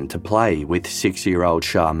often to play with 6-year-old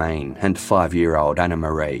Charmaine and 5-year-old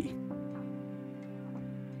Anna-Marie.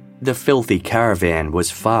 The filthy caravan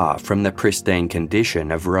was far from the pristine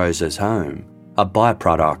condition of Rose's home, a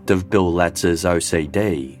byproduct of Bill Letz's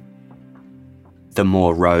OCD. The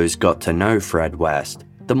more Rose got to know Fred West,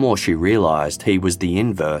 the more she realised he was the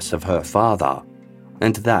inverse of her father,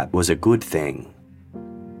 and that was a good thing.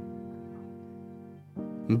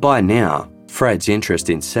 By now, Fred's interest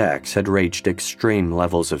in sex had reached extreme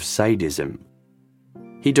levels of sadism.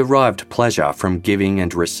 He derived pleasure from giving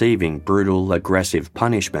and receiving brutal, aggressive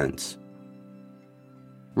punishments.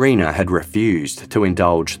 Rena had refused to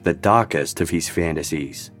indulge the darkest of his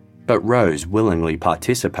fantasies, but Rose willingly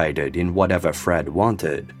participated in whatever Fred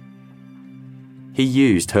wanted. He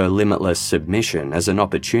used her limitless submission as an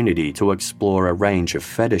opportunity to explore a range of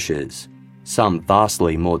fetishes, some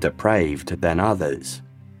vastly more depraved than others.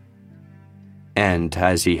 And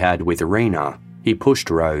as he had with Rena, he pushed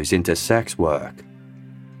Rose into sex work.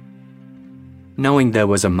 Knowing there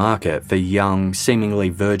was a market for young, seemingly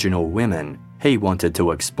virginal women, he wanted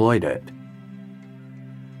to exploit it.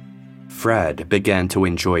 Fred began to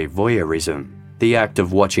enjoy voyeurism, the act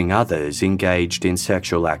of watching others engaged in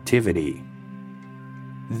sexual activity.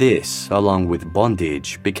 This, along with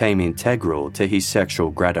bondage, became integral to his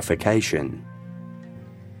sexual gratification.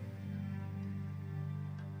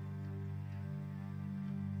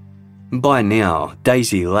 By now,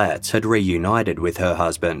 Daisy Letts had reunited with her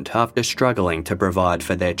husband after struggling to provide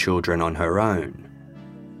for their children on her own.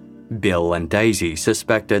 Bill and Daisy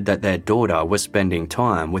suspected that their daughter was spending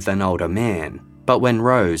time with an older man, but when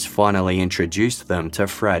Rose finally introduced them to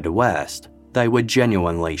Fred West, they were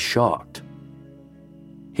genuinely shocked.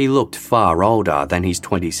 He looked far older than his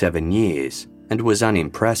 27 years and was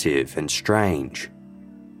unimpressive and strange.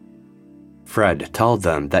 Fred told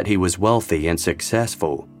them that he was wealthy and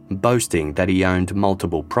successful, boasting that he owned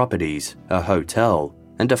multiple properties, a hotel,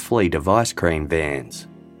 and a fleet of ice cream vans.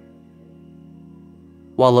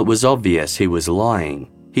 While it was obvious he was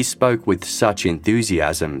lying, he spoke with such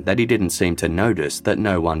enthusiasm that he didn't seem to notice that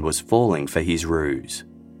no one was falling for his ruse.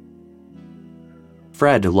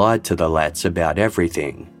 Fred lied to the Letts about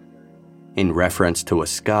everything. In reference to a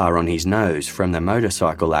scar on his nose from the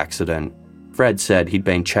motorcycle accident, Fred said he'd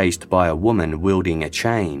been chased by a woman wielding a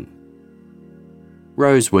chain.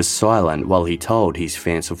 Rose was silent while he told his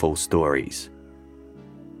fanciful stories.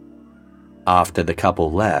 After the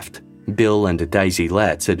couple left, Bill and Daisy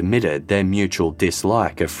Letts admitted their mutual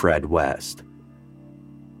dislike of Fred West.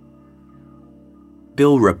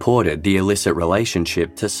 Bill reported the illicit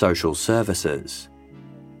relationship to social services.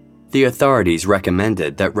 The authorities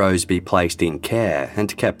recommended that Rose be placed in care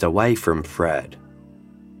and kept away from Fred.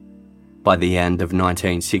 By the end of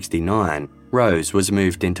 1969, Rose was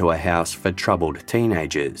moved into a house for troubled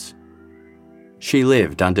teenagers. She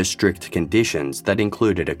lived under strict conditions that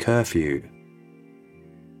included a curfew.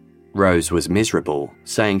 Rose was miserable,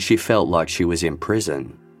 saying she felt like she was in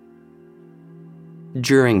prison.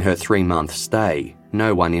 During her 3-month stay,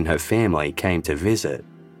 no one in her family came to visit.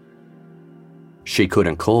 She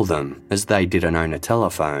couldn't call them as they didn't own a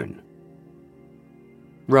telephone.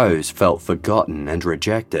 Rose felt forgotten and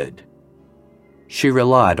rejected. She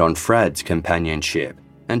relied on Fred's companionship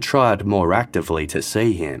and tried more actively to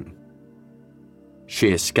see him. She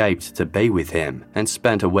escaped to be with him and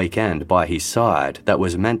spent a weekend by his side that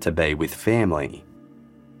was meant to be with family.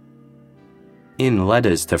 In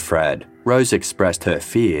letters to Fred, Rose expressed her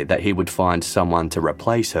fear that he would find someone to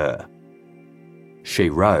replace her. She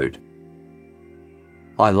wrote,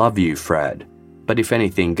 "I love you, Fred, but if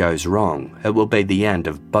anything goes wrong, it will be the end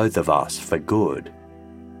of both of us for good."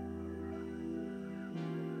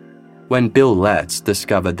 When Bill Letts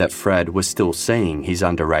discovered that Fred was still seeing his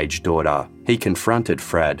underage daughter, he confronted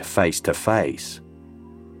Fred face to face.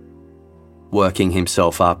 Working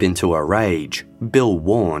himself up into a rage, Bill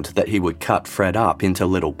warned that he would cut Fred up into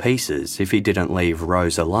little pieces if he didn't leave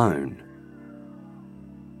Rose alone.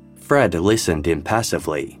 Fred listened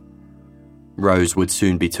impassively. Rose would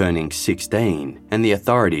soon be turning 16, and the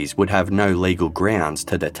authorities would have no legal grounds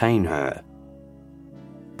to detain her.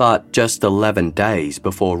 But just 11 days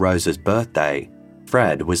before Rose's birthday,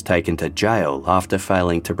 Fred was taken to jail after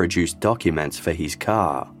failing to produce documents for his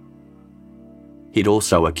car. He'd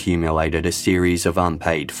also accumulated a series of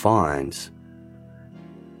unpaid fines.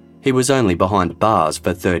 He was only behind bars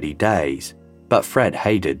for 30 days, but Fred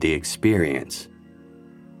hated the experience.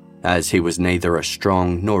 As he was neither a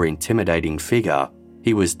strong nor intimidating figure,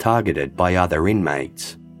 he was targeted by other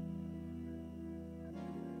inmates.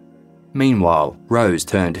 Meanwhile, Rose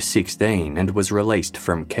turned 16 and was released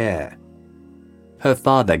from care. Her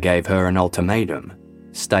father gave her an ultimatum: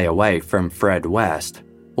 stay away from Fred West,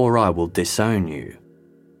 or I will disown you.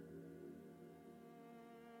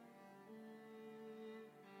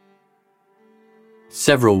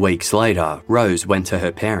 Several weeks later, Rose went to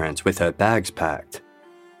her parents with her bags packed.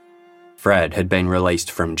 Fred had been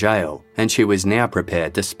released from jail, and she was now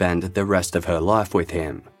prepared to spend the rest of her life with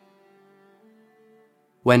him.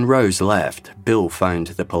 When Rose left, Bill phoned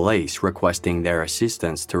the police requesting their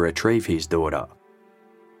assistance to retrieve his daughter.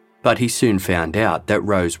 But he soon found out that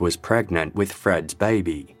Rose was pregnant with Fred's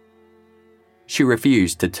baby. She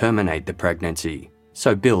refused to terminate the pregnancy,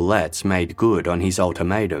 so Bill Letts made good on his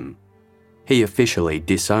ultimatum. He officially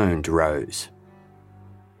disowned Rose.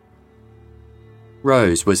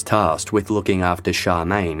 Rose was tasked with looking after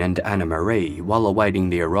Charmaine and Anna Marie while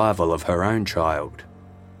awaiting the arrival of her own child.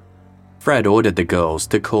 Fred ordered the girls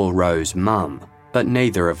to call Rose Mum, but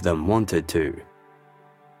neither of them wanted to.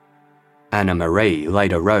 Anna Marie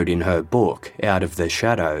later wrote in her book, Out of the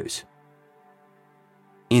Shadows,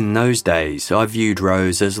 "In those days, I viewed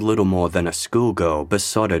Rose as little more than a schoolgirl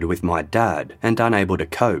besotted with my dad and unable to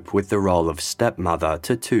cope with the role of stepmother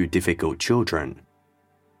to two difficult children.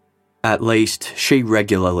 At least, she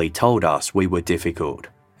regularly told us we were difficult,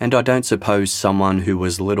 and I don't suppose someone who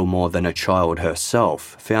was little more than a child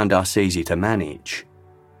herself found us easy to manage."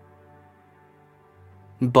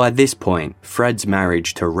 By this point, Fred's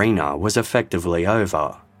marriage to Rena was effectively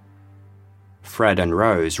over. Fred and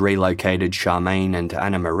Rose relocated Charmaine and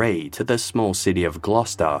Anna Marie to the small city of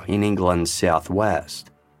Gloucester in England's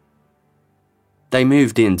southwest. They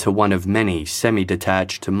moved into one of many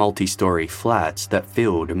semi-detached multi-storey flats that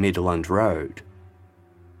filled Midland Road.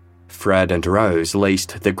 Fred and Rose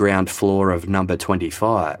leased the ground floor of number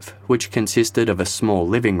 25, which consisted of a small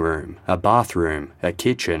living room, a bathroom, a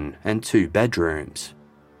kitchen, and 2 bedrooms.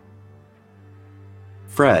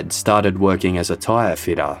 Fred started working as a tyre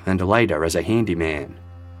fitter and later as a handyman.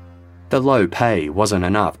 The low pay wasn't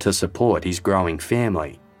enough to support his growing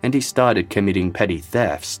family, and he started committing petty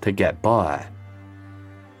thefts to get by.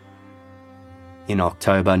 In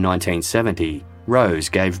October 1970, Rose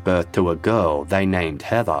gave birth to a girl they named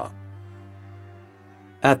Heather.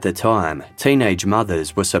 At the time, teenage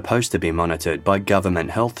mothers were supposed to be monitored by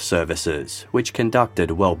government health services, which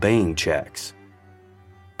conducted well-being checks.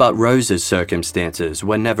 But Rose's circumstances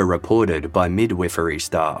were never reported by midwifery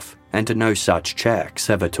staff, and no such checks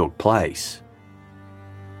ever took place.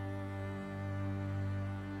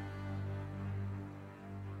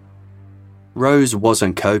 Rose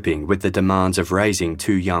wasn't coping with the demands of raising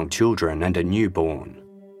 2 young children and a newborn.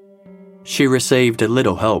 She received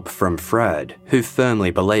little help from Fred, who firmly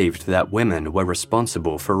believed that women were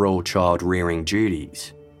responsible for all child-rearing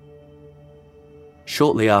duties.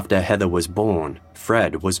 Shortly after Heather was born,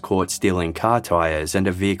 Fred was caught stealing car tyres and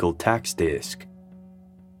a vehicle tax disc.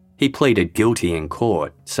 He pleaded guilty in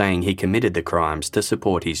court, saying he committed the crimes to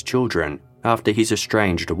support his children after his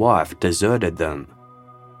estranged wife deserted them.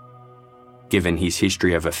 Given his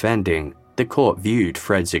history of offending, the court viewed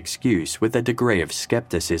Fred's excuse with a degree of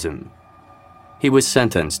skepticism. He was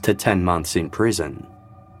sentenced to 10 months in prison.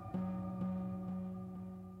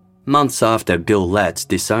 Months after Bill Letts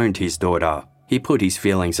disowned his daughter, he put his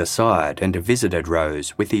feelings aside and visited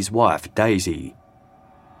Rose with his wife Daisy.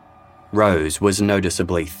 Rose was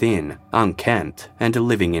noticeably thin, unkempt, and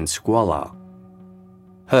living in squalor.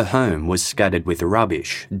 Her home was scattered with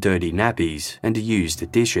rubbish, dirty nappies, and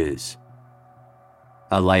used dishes.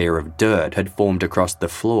 A layer of dirt had formed across the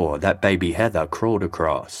floor that baby Heather crawled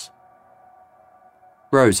across.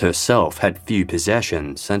 Rose herself had few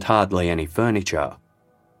possessions and hardly any furniture.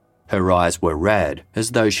 Her eyes were red,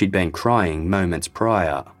 as though she'd been crying moments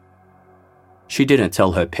prior. She didn't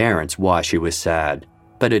tell her parents why she was sad,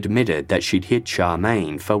 but admitted that she'd hit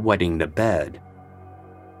Charmaine for wetting the bed.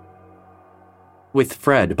 With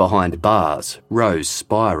Fred behind bars, Rose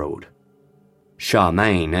spiraled.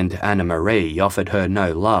 Charmaine and Anna Marie offered her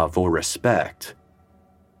no love or respect.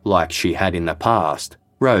 Like she had in the past,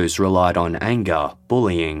 Rose relied on anger,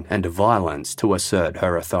 bullying, and violence to assert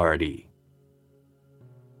her authority.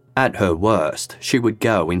 At her worst, she would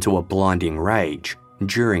go into a blinding rage,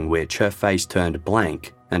 during which her face turned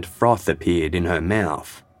blank and froth appeared in her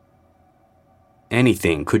mouth.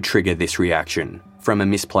 Anything could trigger this reaction, from a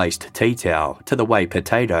misplaced tea towel to the way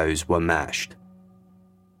potatoes were mashed.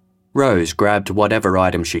 Rose grabbed whatever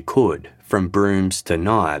item she could, from brooms to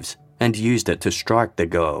knives, and used it to strike the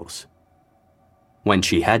girls. When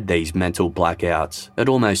she had these mental blackouts, it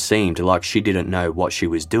almost seemed like she didn't know what she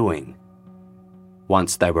was doing.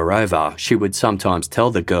 Once they were over, she would sometimes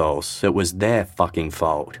tell the girls it was their fucking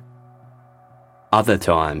fault. Other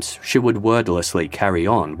times, she would wordlessly carry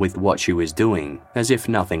on with what she was doing as if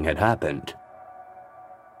nothing had happened.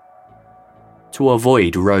 To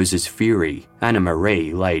avoid Rose's fury,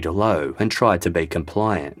 Anna-Marie laid low and tried to be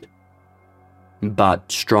compliant. But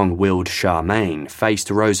strong-willed Charmaine faced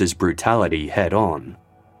Rose's brutality head-on.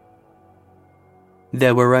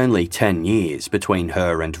 There were only 10 years between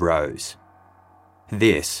her and Rose.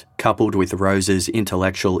 This, coupled with Rose's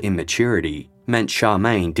intellectual immaturity, meant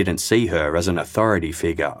Charmaine didn't see her as an authority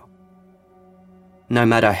figure. No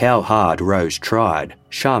matter how hard Rose tried,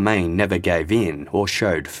 Charmaine never gave in or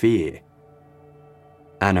showed fear.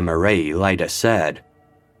 Anna-Marie later said,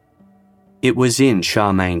 "It was in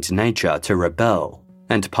Charmaine's nature to rebel,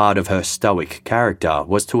 and part of her stoic character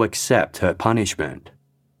was to accept her punishment."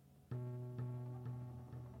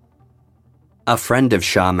 A friend of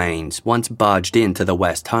Charmaine's once barged into the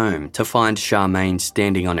West home to find Charmaine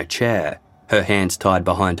standing on a chair, her hands tied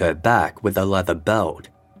behind her back with a leather belt.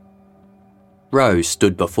 Rose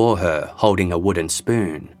stood before her, holding a wooden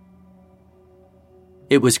spoon.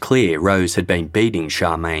 It was clear Rose had been beating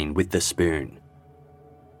Charmaine with the spoon.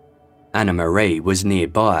 Anna-Marie was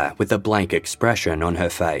nearby with a blank expression on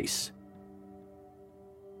her face.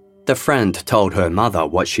 The friend told her mother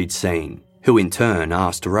what she'd seen, who in turn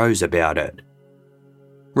asked Rose about it.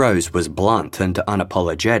 Rose was blunt and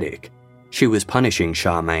unapologetic. She was punishing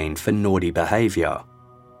Charmaine for naughty behaviour.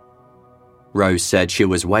 Rose said she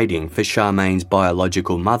was waiting for Charmaine's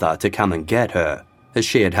biological mother to come and get her, as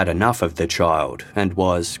she had had enough of the child and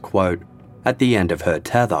was, quote, at the end of her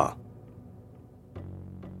tether.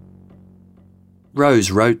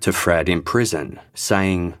 Rose wrote to Fred in prison,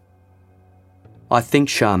 saying, "I think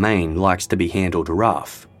Charmaine likes to be handled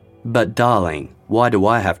rough, but darling, why do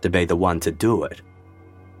I have to be the one to do it?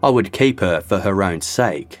 I would keep her for her own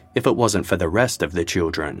sake if it wasn't for the rest of the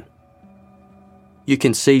children. You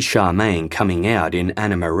can see Charmaine coming out in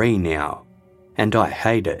Anna-Marie now, and I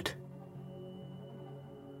hate it."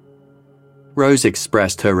 Rose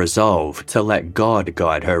expressed her resolve to let God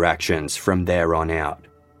guide her actions from there on out.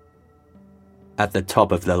 At the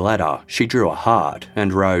top of the letter, she drew a heart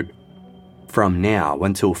and wrote, "From now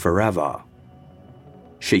until forever."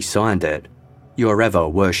 She signed it, "Your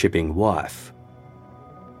ever-worshipping wife."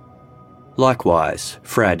 Likewise,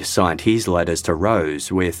 Fred signed his letters to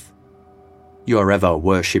Rose with, "Your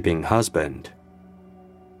ever-worshipping husband."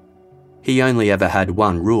 He only ever had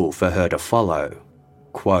one rule for her to follow,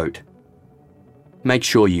 quote, "Make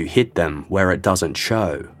sure you hit them where it doesn't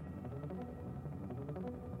show."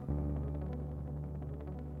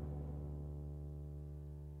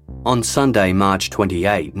 On Sunday, March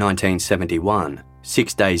 28, 1971,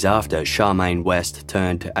 6 days after Charmaine West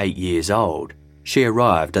turned 8 years old, she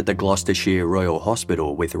arrived at the Gloucestershire Royal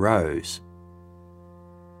Hospital with Rose.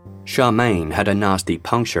 Charmaine had a nasty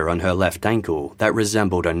puncture on her left ankle that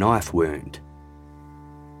resembled a knife wound.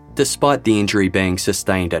 Despite the injury being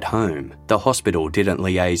sustained at home, the hospital didn't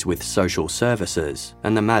liaise with social services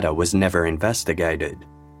and the matter was never investigated.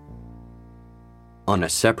 On a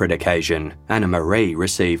separate occasion, Anna-Marie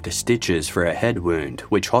received stitches for a head wound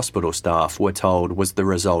which hospital staff were told was the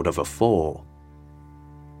result of a fall.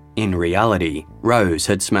 In reality, Rose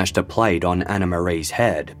had smashed a plate on Anna-Marie's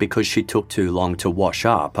head because she took too long to wash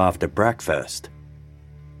up after breakfast.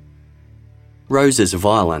 Rose's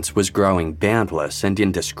violence was growing boundless and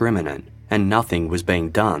indiscriminate, and nothing was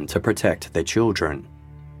being done to protect the children.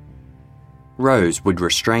 Rose would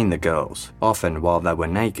restrain the girls, often while they were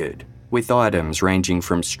naked, with items ranging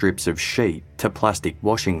from strips of sheet to plastic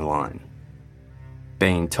washing line.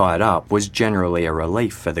 Being tied up was generally a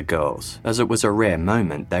relief for the girls, as it was a rare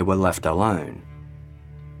moment they were left alone.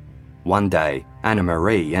 One day,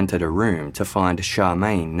 Anna-Marie entered a room to find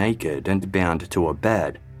Charmaine naked and bound to a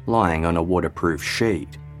bed, lying on a waterproof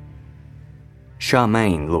sheet.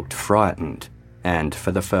 Charmaine looked frightened, and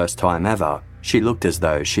for the first time ever, she looked as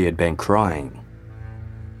though she had been crying.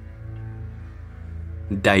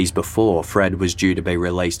 Days before Fred was due to be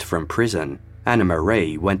released from prison,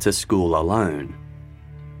 Anna-Marie went to school alone.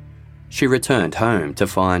 She returned home to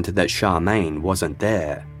find that Charmaine wasn't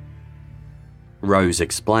there. Rose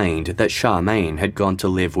explained that Charmaine had gone to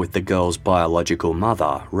live with the girl's biological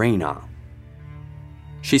mother, Rena.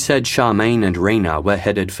 She said Charmaine and Rena were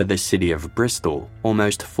headed for the city of Bristol,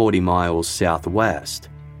 almost 40 miles southwest.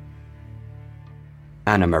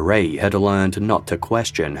 Anna-Marie had learned not to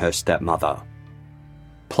question her stepmother.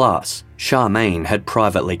 Plus, Charmaine had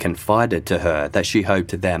privately confided to her that she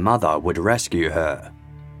hoped their mother would rescue her.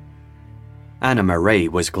 Anna-Marie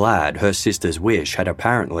was glad her sister's wish had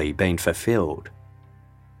apparently been fulfilled.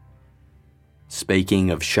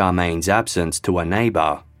 Speaking of Charmaine's absence to a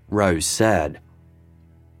neighbour, Rose said,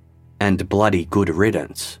 "And bloody good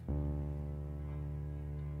riddance."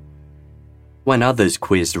 When others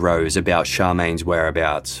quizzed Rose about Charmaine's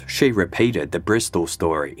whereabouts, she repeated the Bristol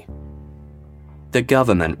story. The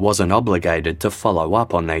government wasn't obligated to follow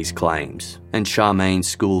up on these claims, and Charmaine's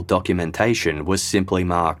school documentation was simply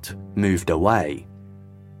marked "moved away."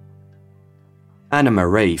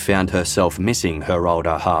 Anna-Marie found herself missing her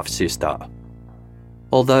older half-sister.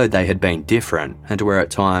 Although they had been different and were at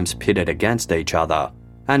times pitted against each other,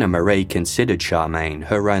 Anna-Marie considered Charmaine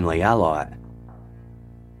her only ally.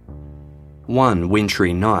 One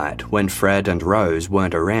wintry night, when Fred and Rose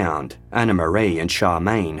weren't around, Anna-Marie and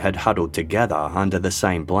Charmaine had huddled together under the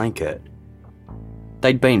same blanket.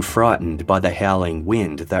 They'd been frightened by the howling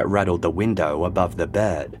wind that rattled the window above the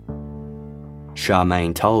bed.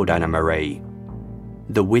 Charmaine told Anna-Marie,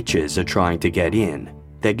 "The witches are trying to get in.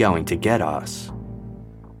 They're going to get us."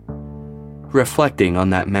 Reflecting on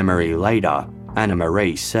that memory later,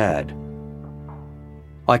 Anna-Marie said,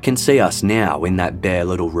 "I can see us now in that bare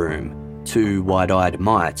little room, two wide-eyed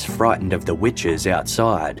mites frightened of the witches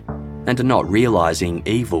outside, and not realising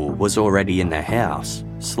evil was already in the house,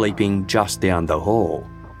 sleeping just down the hall."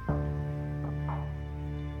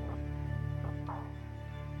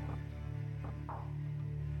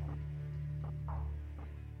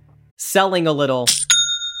 Selling a little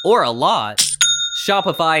or a lot,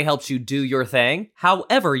 Shopify helps you do your thing,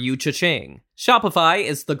 however you cha-ching. Shopify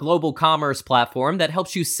is the global commerce platform that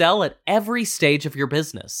helps you sell at every stage of your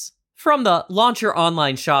business. From the launch your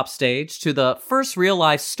online shop stage to the first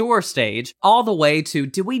real-life store stage, all the way to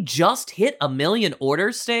did we just hit 1 million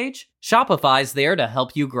orders stage? Shopify's there to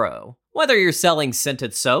help you grow. Whether you're selling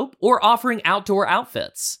scented soap or offering outdoor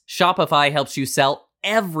outfits, Shopify helps you sell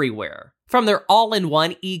everywhere. From their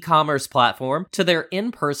all-in-one e-commerce platform to their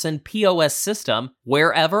in-person POS system,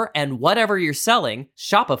 wherever and whatever you're selling,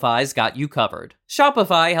 Shopify's got you covered.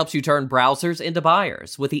 Shopify helps you turn browsers into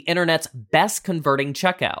buyers with the internet's best converting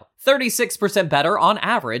checkout, 36% better on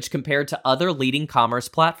average compared to other leading commerce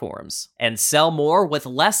platforms. And sell more with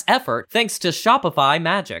less effort thanks to Shopify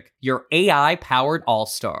Magic, your AI-powered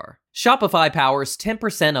all-star. Shopify powers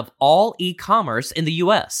 10% of all e-commerce in the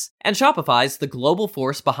US, and Shopify's the global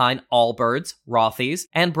force behind Allbirds, Rothy's,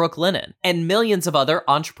 and Brooklinen, and millions of other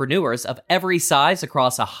entrepreneurs of every size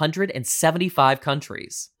across 175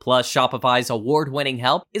 countries. Plus, Shopify's award-winning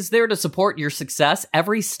help is there to support your success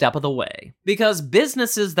every step of the way. Because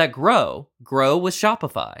businesses that grow, grow with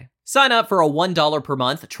Shopify. Sign up for a $1 per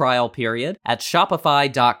month trial period at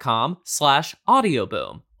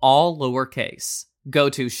shopify.com/audioboom, all lowercase. Go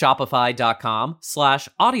to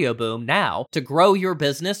shopify.com/audioboom now to grow your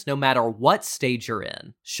business no matter what stage you're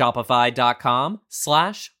in.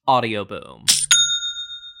 Shopify.com/audioboom.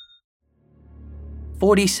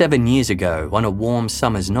 47 years ago, on a warm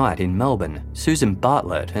summer's night in Melbourne, Susan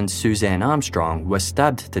Bartlett and Suzanne Armstrong were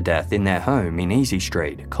stabbed to death in their home in Easy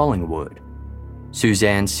Street, Collingwood.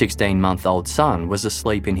 Suzanne's 16-month-old son was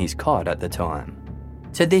asleep in his cot at the time.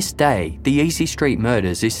 To this day, the Easy Street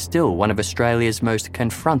murders is still one of Australia's most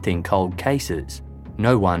confronting cold cases.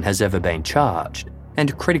 No one has ever been charged,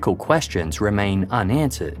 and critical questions remain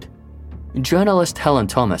unanswered. Journalist Helen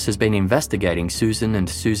Thomas has been investigating Susan and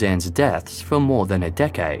Suzanne's deaths for more than a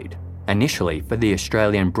decade, initially for the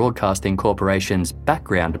Australian Broadcasting Corporation's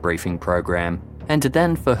Background Briefing program, and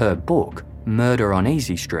then for her book, Murder on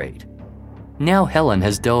Easy Street. Now Helen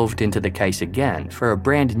has delved into the case again for a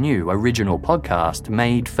brand new original podcast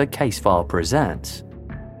made for Casefile Presents.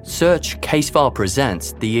 Search Casefile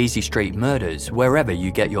Presents The Easy Street Murders wherever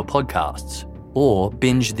you get your podcasts, or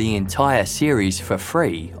binge the entire series for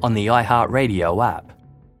free on the iHeartRadio app.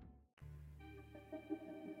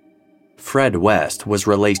 Fred West was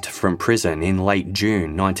released from prison in late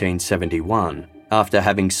June 1971 after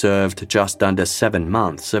having served just under 7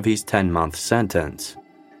 months of his 10-month sentence.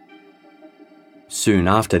 Soon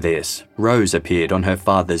after this, Rose appeared on her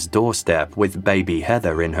father's doorstep with baby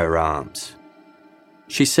Heather in her arms.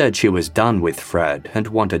 She said she was done with Fred and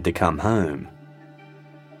wanted to come home.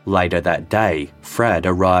 Later that day, Fred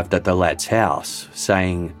arrived at the Letts house,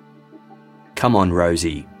 saying, "Come on,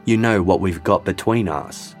 Rosie, you know what we've got between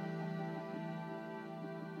us."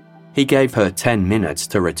 He gave her 10 minutes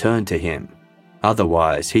to return to him.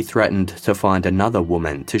 Otherwise, he threatened to find another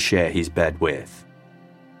woman to share his bed with.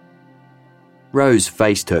 Rose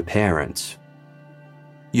faced her parents.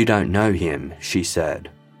 "You don't know him," she said.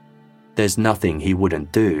 "There's nothing he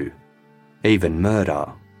wouldn't do, even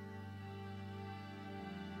murder."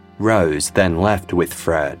 Rose then left with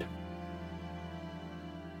Fred.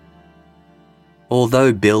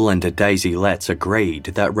 Although Bill and Daisy Letts agreed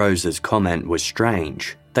that Rose's comment was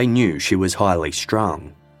strange, they knew she was highly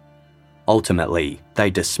strung. Ultimately,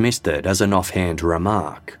 they dismissed it as an offhand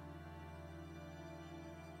remark.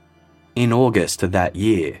 In August of that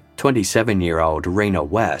year, 27-year-old Rena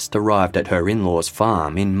West arrived at her in-laws'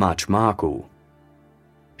 farm in Much Markle.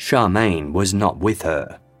 Charmaine was not with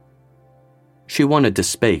her. She wanted to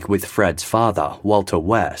speak with Fred's father, Walter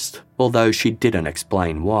West, although she didn't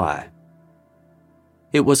explain why.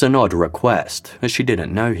 It was an odd request, as she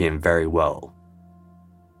didn't know him very well.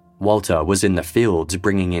 Walter was in the fields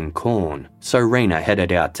bringing in corn, so Rena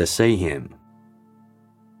headed out to see him.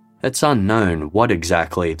 It's unknown what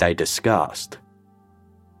exactly they discussed.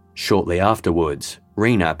 Shortly afterwards,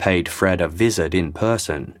 Rena paid Fred a visit in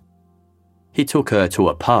person. He took her to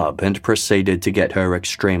a pub and proceeded to get her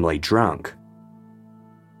extremely drunk.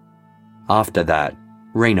 After that,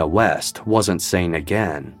 Rena West wasn't seen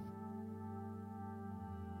again.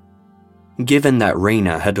 Given that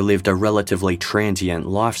Rena had lived a relatively transient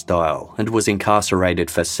lifestyle and was incarcerated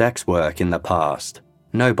for sex work in the past,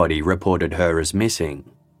 nobody reported her as missing.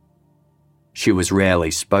 She was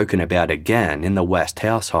rarely spoken about again in the West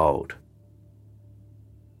household.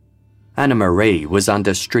 Anna Marie was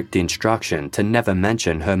under strict instruction to never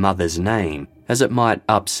mention her mother's name, as it might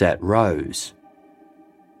upset Rose.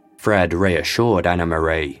 Fred reassured Anna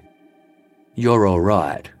Marie, "You're all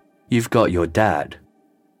right. You've got your dad.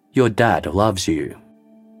 Your dad loves you."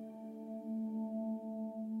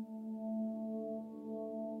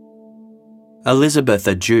 Elizabeth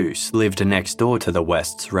Adjuce lived next door to the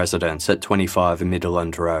West's residence at 25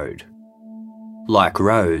 Midland Road. Like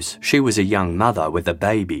Rose, she was a young mother with a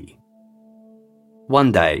baby.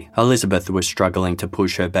 One day, Elizabeth was struggling to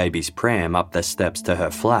push her baby's pram up the steps to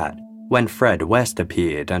her flat when Fred West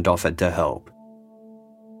appeared and offered to help.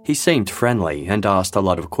 He seemed friendly and asked a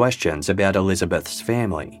lot of questions about Elizabeth's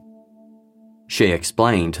family. She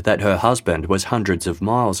explained that her husband was hundreds of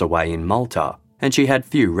miles away in Malta and she had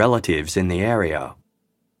few relatives in the area.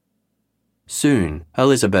 Soon,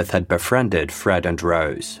 Elizabeth had befriended Fred and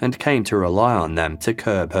Rose and came to rely on them to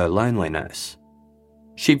curb her loneliness.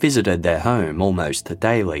 She visited their home almost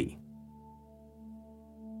daily.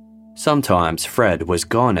 Sometimes Fred was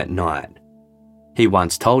gone at night. He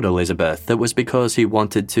once told Elizabeth that was because he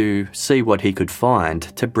wanted to see what he could find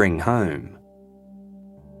to bring home.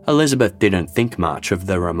 Elizabeth didn't think much of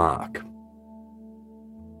the remark.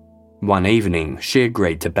 One evening, she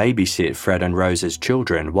agreed to babysit Fred and Rose's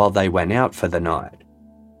children while they went out for the night.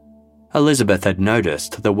 Elizabeth had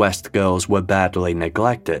noticed the West girls were badly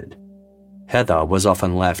neglected. Heather was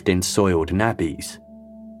often left in soiled nappies.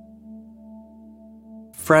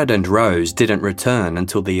 Fred and Rose didn't return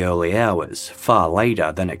until the early hours, far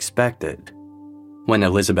later than expected. When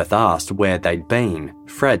Elizabeth asked where they'd been,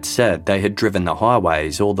 Fred said they had driven the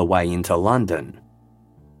highways all the way into London.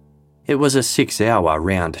 It was a 6-hour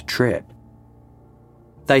round trip.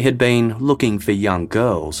 They had been looking for young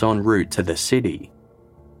girls en route to the city.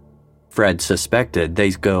 Fred suspected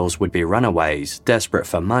these girls would be runaways desperate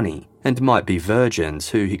for money and might be virgins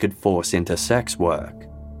who he could force into sex work.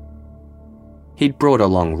 He'd brought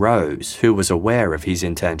along Rose, who was aware of his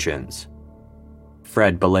intentions.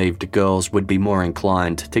 Fred believed girls would be more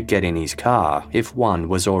inclined to get in his car if one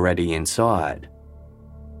was already inside.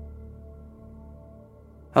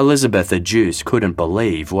 Elizabeth Adjuce couldn't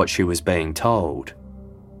believe what she was being told.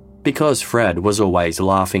 Because Fred was always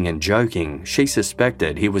laughing and joking, she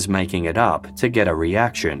suspected he was making it up to get a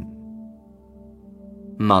reaction.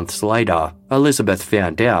 Months later, Elizabeth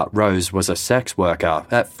found out Rose was a sex worker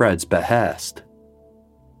at Fred's behest.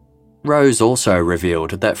 Rose also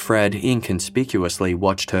revealed that Fred inconspicuously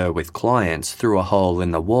watched her with clients through a hole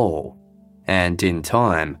in the wall, and in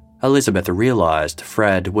time, Elizabeth realised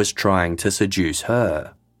Fred was trying to seduce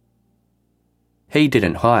her. He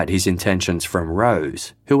didn't hide his intentions from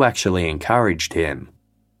Rose, who actually encouraged him.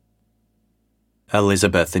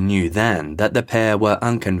 Elizabeth knew then that the pair were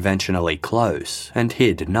unconventionally close and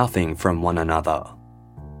hid nothing from one another.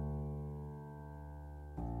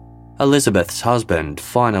 Elizabeth's husband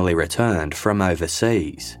finally returned from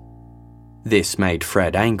overseas. This made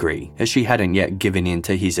Fred angry, as she hadn't yet given in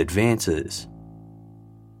to his advances.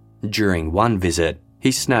 During one visit,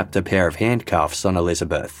 he snapped a pair of handcuffs on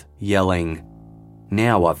Elizabeth, yelling,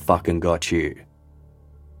 "Now I've fucking got you."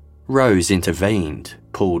 Rose intervened,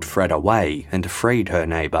 pulled Fred away and freed her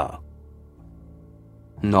neighbour.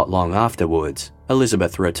 Not long afterwards,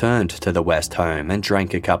 Elizabeth returned to the West home and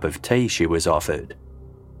drank a cup of tea she was offered.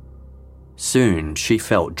 Soon she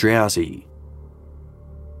felt drowsy.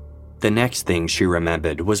 The next thing she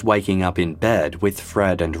remembered was waking up in bed with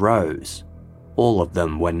Fred and Rose. All of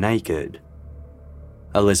them were naked.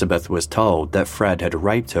 Elizabeth was told that Fred had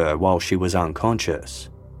raped her while she was unconscious.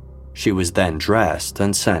 She was then dressed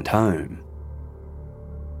and sent home.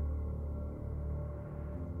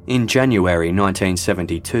 In January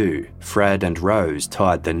 1972, Fred and Rose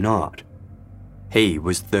tied the knot. He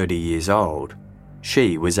was 30 years old.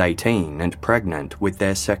 She was 18 and pregnant with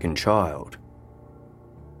their second child.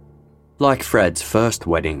 Like Fred's first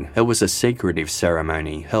wedding, it was a secretive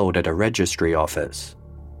ceremony held at a registry office.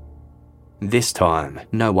 This time,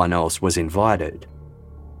 no one else was invited.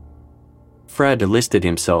 Fred listed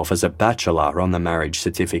himself as a bachelor on the marriage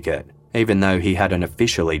certificate, even though he had an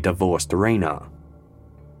officially divorced Rena.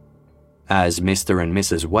 As Mr. and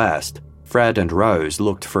Mrs. West, Fred and Rose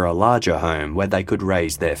looked for a larger home where they could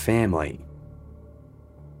raise their family.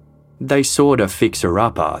 They sought a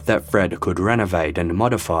fixer-upper that Fred could renovate and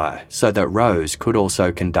modify so that Rose could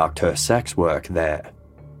also conduct her sex work there.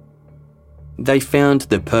 They found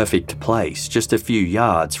the perfect place just a few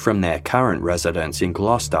yards from their current residence in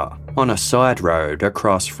Gloucester, on a side road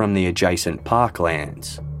across from the adjacent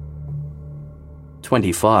parklands.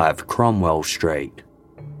 25 Cromwell Street.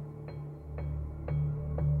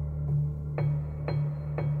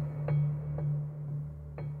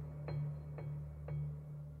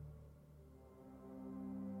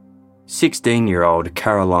 "16-year-old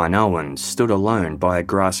Caroline Owens stood alone by a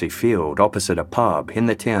grassy field opposite a pub in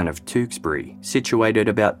the town of Tewkesbury, situated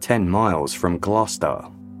about 10 miles from Gloucester.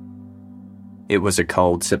 It was a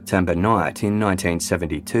cold September night in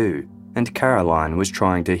 1972, and Caroline was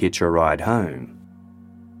trying to hitch a ride home.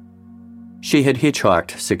 She had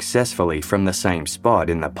hitchhiked successfully from the same spot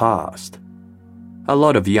in the past. A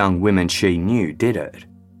lot of young women she knew did it.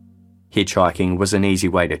 Hitchhiking was an easy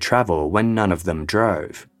way to travel when none of them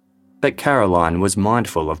drove. But Caroline was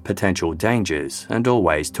mindful of potential dangers and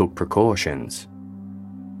always took precautions.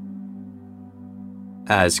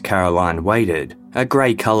 As Caroline waited, a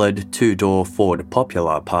grey-coloured two-door Ford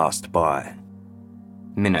Popular passed by.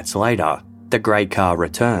 Minutes later, the grey car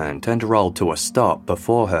returned and rolled to a stop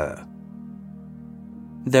before her.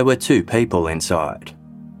 There were 2 people inside.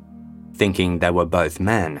 Thinking they were both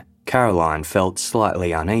men, Caroline felt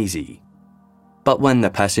slightly uneasy. But when the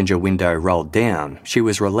passenger window rolled down, she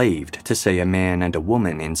was relieved to see a man and a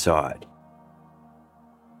woman inside.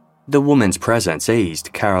 The woman's presence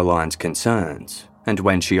eased Caroline's concerns, and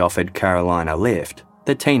when she offered Caroline a lift,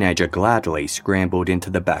 the teenager gladly scrambled into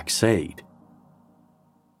the back seat.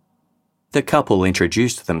 The couple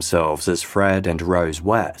introduced themselves as Fred and Rose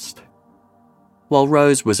West. While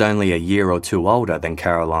Rose was only a year or 2 older than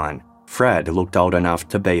Caroline, Fred looked old enough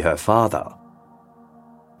to be her father.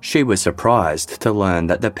 She was surprised to learn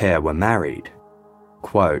that the pair were married.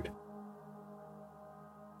 Quote,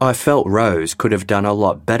 "I felt Rose could have done a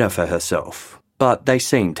lot better for herself, but they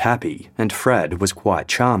seemed happy and Fred was quite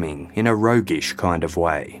charming in a roguish kind of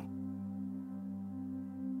way."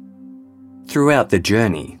 Throughout the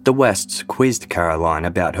journey, the Wests quizzed Caroline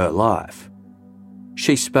about her life.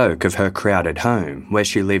 She spoke of her crowded home where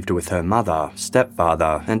she lived with her mother,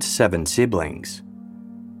 stepfather, and 7 siblings.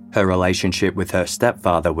 Her relationship with her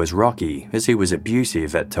stepfather was rocky as he was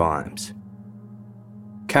abusive at times.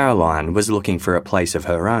 Caroline was looking for a place of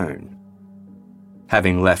her own.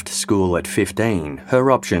 Having left school at 15,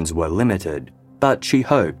 her options were limited, but she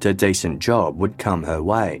hoped a decent job would come her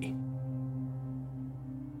way.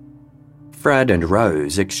 Fred and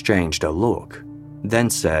Rose exchanged a look, then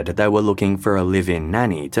said they were looking for a live-in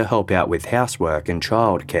nanny to help out with housework and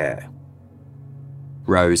childcare.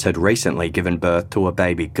 Rose had recently given birth to a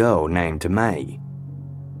baby girl named May.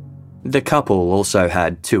 The couple also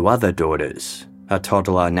had 2 other daughters, a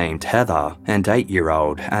toddler named Heather and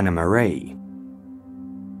 8-year-old Anna Marie.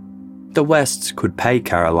 The Wests could pay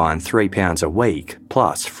Caroline £3 a week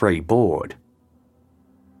plus free board.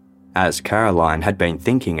 As Caroline had been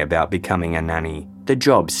thinking about becoming a nanny, the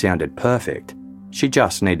job sounded perfect. She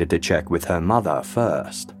just needed to check with her mother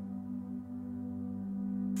first.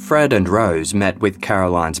 Fred and Rose met with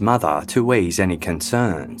Caroline's mother to ease any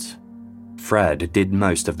concerns. Fred did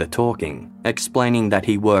most of the talking, explaining that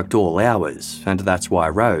he worked all hours and that's why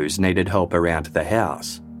Rose needed help around the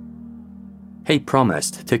house. He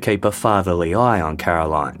promised to keep a fatherly eye on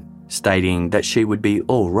Caroline, stating that she would be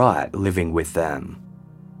all right living with them.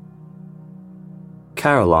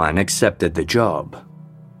 Caroline accepted the job.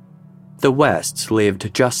 The Wests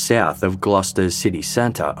lived just south of Gloucester's city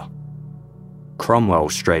centre. Cromwell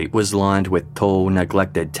Street was lined with tall,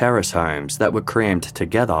 neglected terrace homes that were crammed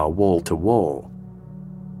together wall to wall.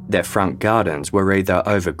 Their front gardens were either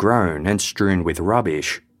overgrown and strewn with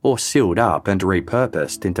rubbish, or sealed up and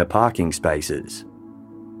repurposed into parking spaces.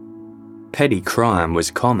 Petty crime was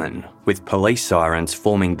common, with police sirens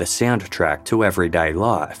forming the soundtrack to everyday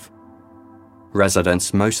life.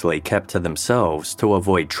 Residents mostly kept to themselves to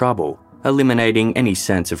avoid trouble, eliminating any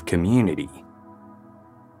sense of community.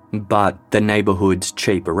 But the neighbourhood's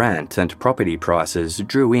cheap rent and property prices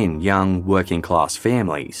drew in young working-class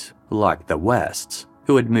families, like the Wests,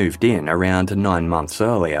 who had moved in around 9 months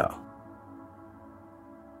earlier.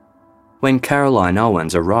 When Caroline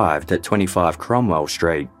Owens arrived at 25 Cromwell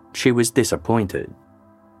Street, she was disappointed.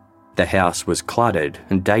 The house was cluttered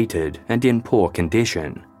and dated and in poor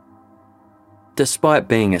condition. Despite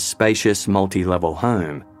being a spacious multi-level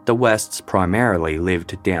home, the Wests primarily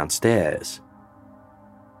lived downstairs.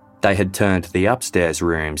 They had turned the upstairs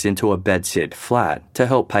rooms into a bedsit flat to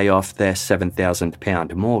help pay off their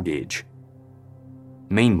 £7,000 mortgage.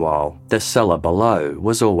 Meanwhile, the cellar below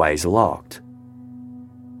was always locked.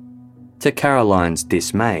 To Caroline's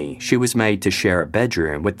dismay, she was made to share a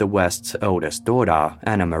bedroom with the Wests' eldest daughter,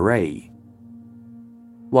 Anna Marie.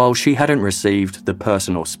 While she hadn't received the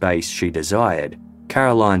personal space she desired,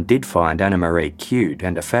 Caroline did find Anna Marie cute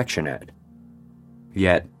and affectionate.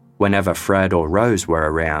 Yet, whenever Fred or Rose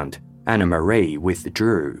were around, Anna Marie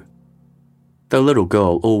withdrew. The little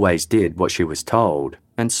girl always did what she was told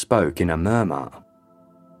and spoke in a murmur.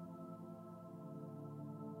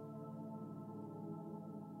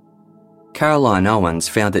 Caroline Owens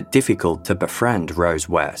found it difficult to befriend Rose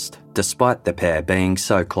West, despite the pair being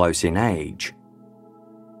so close in age.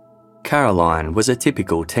 Caroline was a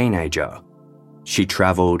typical teenager. She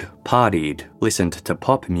travelled, partied, listened to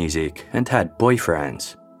pop music, and had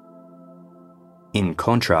boyfriends. In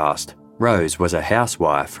contrast, Rose was a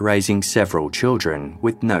housewife raising several children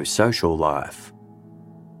with no social life.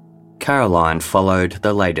 Caroline followed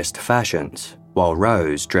the latest fashions, while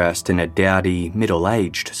Rose dressed in a dowdy,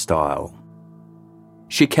 middle-aged style.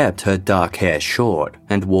 She kept her dark hair short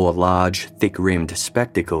and wore large, thick-rimmed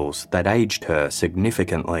spectacles that aged her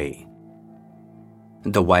significantly.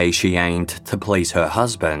 The way she aimed to please her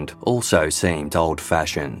husband also seemed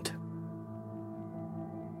old-fashioned.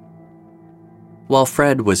 While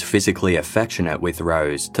Fred was physically affectionate with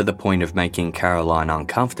Rose to the point of making Caroline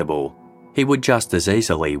uncomfortable, he would just as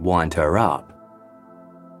easily wind her up.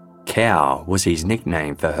 Cow was his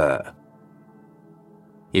nickname for her.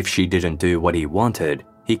 If she didn't do what he wanted,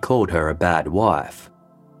 he called her a bad wife.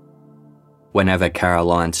 Whenever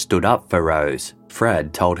Caroline stood up for Rose,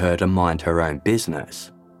 Fred told her to mind her own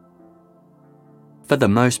business. For the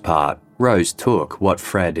most part, Rose took what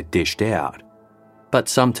Fred dished out, but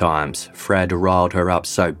sometimes Fred riled her up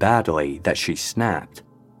so badly that she snapped.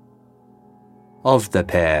 Of the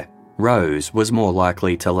pair, Rose was more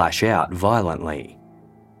likely to lash out violently.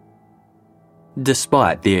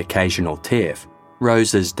 Despite the occasional tiff,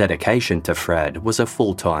 Rose's dedication to Fred was a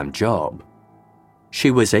full-time job.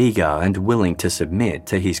 She was eager and willing to submit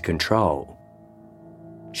to his control.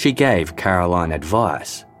 She gave Caroline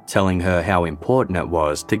advice, telling her how important it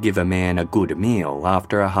was to give a man a good meal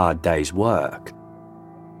after a hard day's work.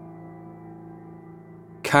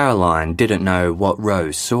 Caroline didn't know what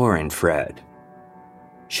Rose saw in Fred.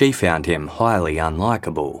 She found him highly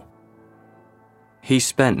unlikable. He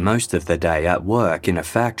spent most of the day at work in a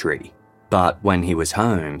factory, but when he was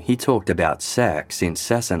home, he talked about sex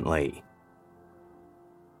incessantly.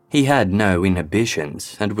 He had no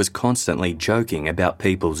inhibitions and was constantly joking about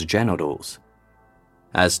people's genitals.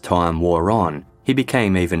 As time wore on, he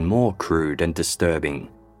became even more crude and disturbing.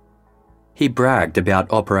 He bragged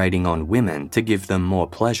about operating on women to give them more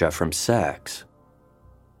pleasure from sex.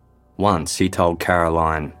 Once he told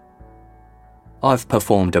Caroline, "I've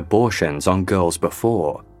performed abortions on girls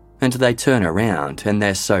before, and they turn around and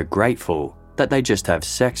they're so grateful that they just have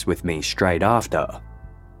sex with me straight after."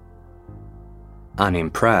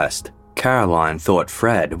 Unimpressed, Caroline thought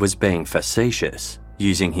Fred was being facetious,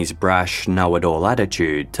 using his brash, know-it-all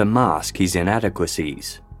attitude to mask his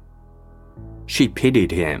inadequacies. She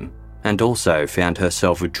pitied him and also found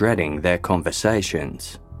herself dreading their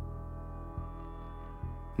conversations.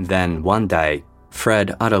 Then one day,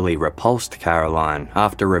 Fred utterly repulsed Caroline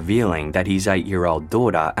after revealing that his 8-year-old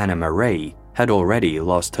daughter Anna Marie had already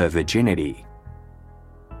lost her virginity.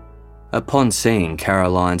 Upon seeing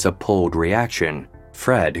Caroline's appalled reaction,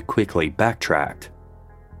 Fred quickly backtracked.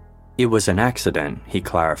 It was an accident, he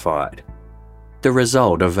clarified. The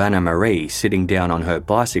result of Anna Marie sitting down on her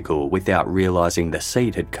bicycle without realising the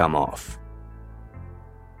seat had come off.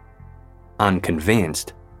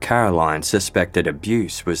 Unconvinced, Caroline suspected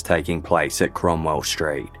abuse was taking place at Cromwell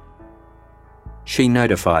Street. She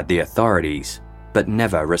notified the authorities, but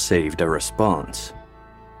never received a response.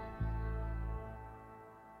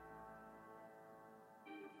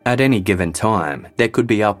 At any given time, there could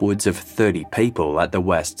be upwards of 30 people at the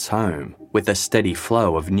West's home, with a steady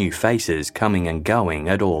flow of new faces coming and going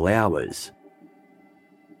at all hours.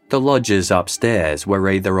 The lodgers upstairs were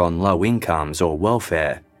either on low incomes or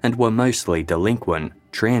welfare and were mostly delinquent,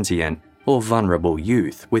 transient, or vulnerable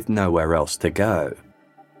youth with nowhere else to go.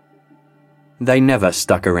 They never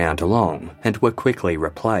stuck around long and were quickly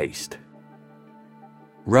replaced.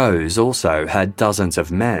 Rose also had dozens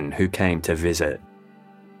of men who came to visit.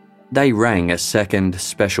 They rang a second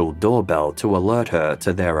special doorbell to alert her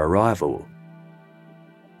to their arrival.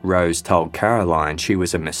 Rose told Caroline she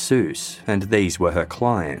was a masseuse and these were her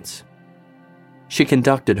clients. She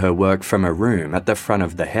conducted her work from a room at the front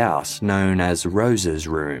of the house known as Rose's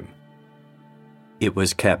room. It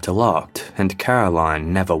was kept locked and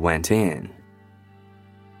Caroline never went in.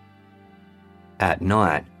 At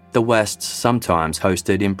night, the Wests sometimes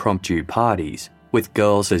hosted impromptu parties with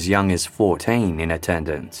girls as young as 14 in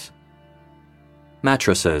attendance.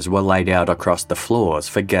 Mattresses were laid out across the floors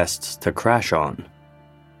for guests to crash on.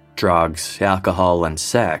 Drugs, alcohol and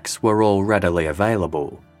sex were all readily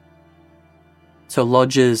available. To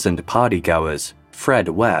lodgers and partygoers, Fred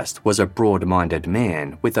West was a broad-minded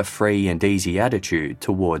man with a free and easy attitude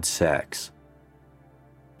towards sex.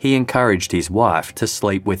 He encouraged his wife to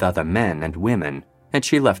sleep with other men and women, and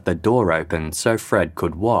she left the door open so Fred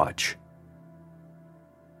could watch.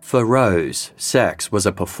 For Rose, sex was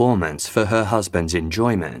a performance for her husband's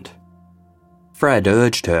enjoyment. Fred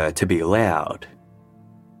urged her to be loud.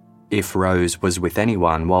 If Rose was with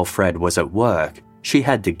anyone while Fred was at work, she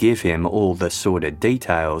had to give him all the sordid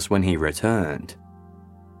details when he returned.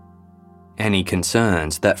 Any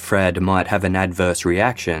concerns that Fred might have an adverse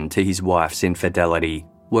reaction to his wife's infidelity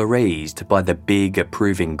were eased by the big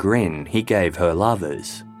approving grin he gave her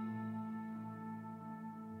lovers.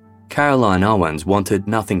 Caroline Owens wanted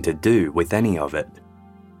nothing to do with any of it.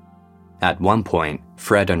 At one point,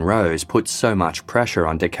 Fred and Rose put so much pressure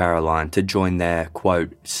onto Caroline to join their,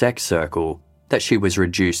 quote, sex circle that she was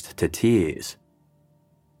reduced to tears.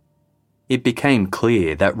 It became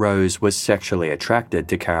clear that Rose was sexually attracted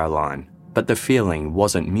to Caroline, but the feeling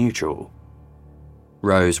wasn't mutual.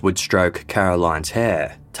 Rose would stroke Caroline's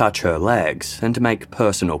hair, touch her legs, and make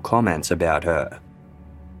personal comments about her.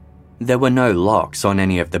 There were no locks on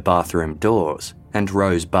any of the bathroom doors, and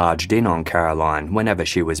Rose barged in on Caroline whenever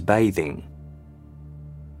she was bathing.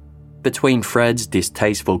 Between Fred's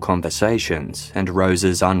distasteful conversations and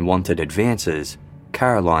Rose's unwanted advances,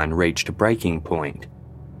 Caroline reached breaking point.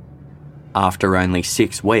 After only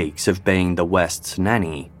 6 weeks of being the West's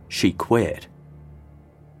nanny, she quit.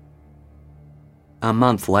 A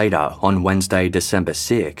month later, on Wednesday, December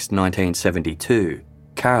 6, 1972,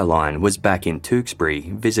 Caroline was back in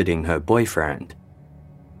Tewkesbury visiting her boyfriend.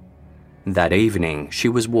 That evening, she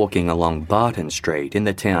was walking along Barton Street in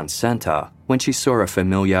the town centre when she saw a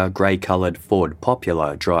familiar grey-coloured Ford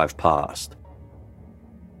Popular drive past.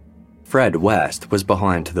 Fred West was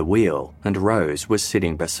behind the wheel and Rose was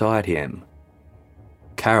sitting beside him.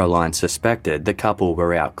 Caroline suspected the couple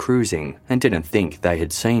were out cruising and didn't think they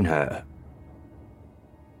had seen her.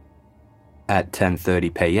 At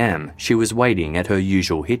 10:30 p.m, she was waiting at her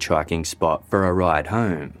usual hitchhiking spot for a ride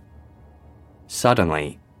home.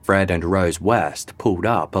 Suddenly, Fred and Rose West pulled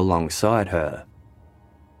up alongside her.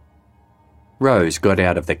 Rose got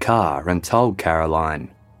out of the car and told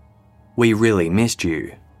Caroline, "We really missed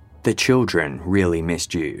you. The children really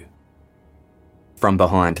missed you." From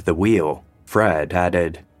behind the wheel, Fred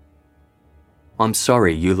added, "I'm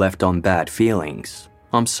sorry you left on bad feelings.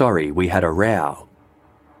 I'm sorry we had a row."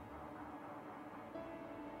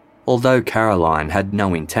 Although Caroline had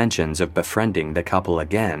no intentions of befriending the couple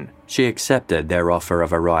again, she accepted their offer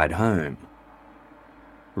of a ride home.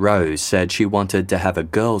 Rose said she wanted to have a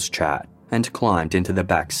girls' chat and climbed into the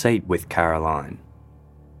back seat with Caroline.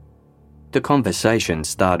 The conversation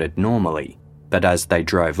started normally, but as they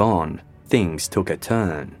drove on, things took a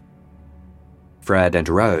turn. Fred and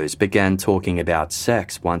Rose began talking about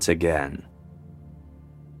sex once again.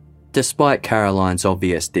 Despite Caroline's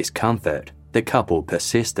obvious discomfort, the couple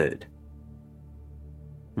persisted.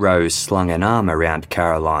 Rose slung an arm around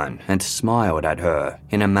Caroline and smiled at her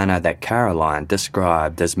in a manner that Caroline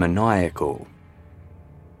described as maniacal.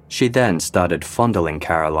 She then started fondling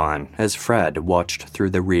Caroline as Fred watched through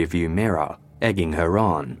the rearview mirror, egging her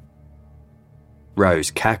on.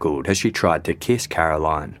 Rose cackled as she tried to kiss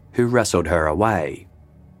Caroline, who wrestled her away.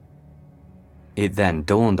 It then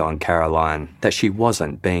dawned on Caroline that she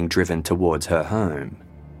wasn't being driven towards her home.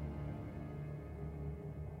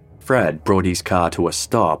 Fred brought his car to a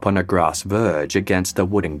stop on a grass verge against a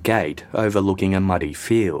wooden gate overlooking a muddy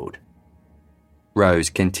field. Rose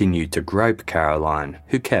continued to grope Caroline,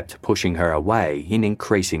 who kept pushing her away in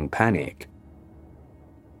increasing panic.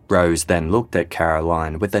 Rose then looked at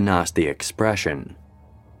Caroline with a nasty expression.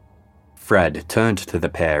 Fred turned to the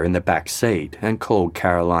pair in the back seat and called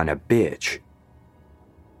Caroline a bitch.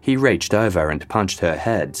 He reached over and punched her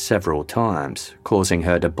head several times, causing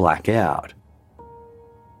her to black out.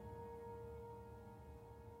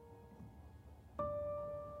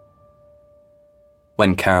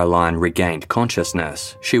 When Caroline regained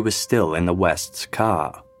consciousness, she was still in the Wests'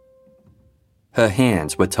 car. Her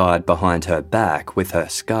hands were tied behind her back with her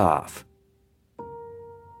scarf.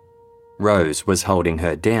 Rose was holding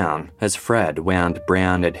her down as Fred wound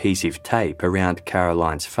brown adhesive tape around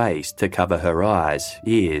Caroline's face to cover her eyes,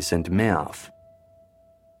 ears, and mouth.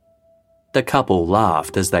 The couple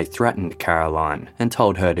laughed as they threatened Caroline and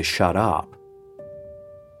told her to shut up.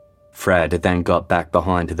 Fred then got back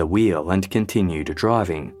behind the wheel and continued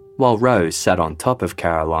driving, while Rose sat on top of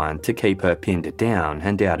Caroline to keep her pinned down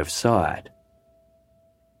and out of sight.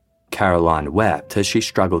 Caroline wept as she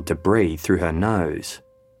struggled to breathe through her nose.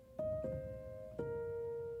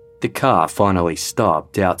 The car finally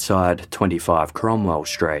stopped outside 25 Cromwell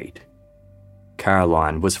Street.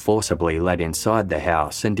 Caroline was forcibly led inside the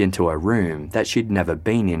house and into a room that she'd never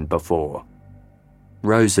been in before.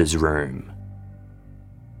 Rose's room.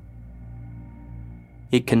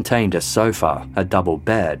 It contained a sofa, a double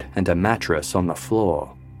bed, and a mattress on the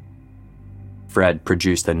floor. Fred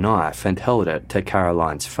produced a knife and held it to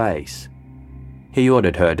Caroline's face. He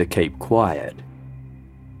ordered her to keep quiet.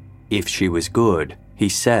 If she was good, he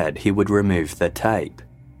said he would remove the tape.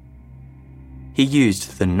 He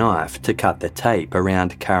used the knife to cut the tape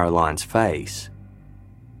around Caroline's face.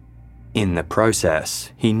 In the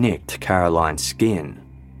process, he nicked Caroline's skin.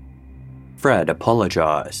 Fred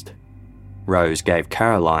apologised. Rose gave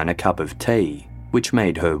Caroline a cup of tea, which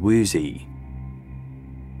made her woozy.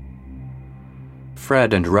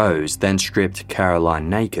 Fred and Rose then stripped Caroline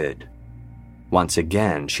naked. Once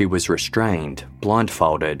again, she was restrained,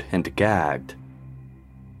 blindfolded, and gagged.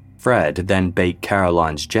 Fred then beat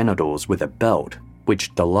Caroline's genitals with a belt,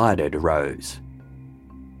 which delighted Rose.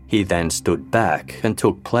 He then stood back and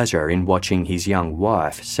took pleasure in watching his young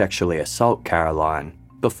wife sexually assault Caroline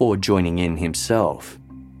before joining in himself.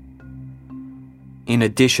 In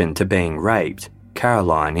addition to being raped,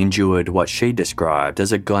 Caroline endured what she described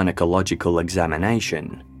as a gynecological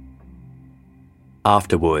examination.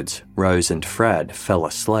 Afterwards, Rose and Fred fell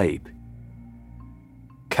asleep.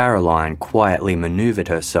 Caroline quietly manoeuvred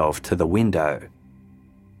herself to the window.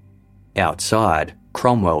 Outside,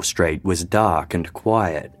 Cromwell Street was dark and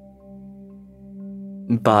quiet.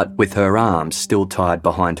 But with her arms still tied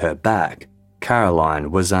behind her back,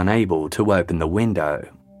 Caroline was unable to open the window.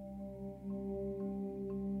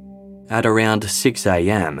 At around 6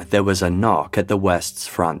 a.m, there was a knock at the Wests'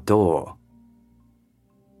 front door.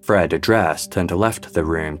 Fred dressed and left the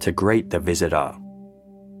room to greet the visitor.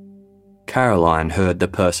 Caroline heard the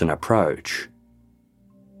person approach.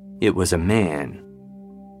 It was a man.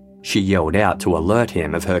 She yelled out to alert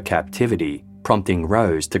him of her captivity, prompting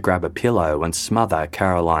Rose to grab a pillow and smother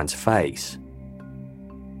Caroline's face.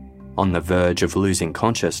 On the verge of losing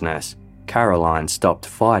consciousness, Caroline stopped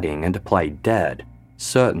fighting and played dead,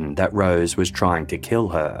 certain that Rose was trying to kill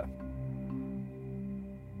her.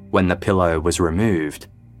 When the pillow was removed,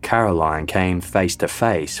 Caroline came face to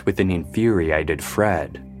face with an infuriated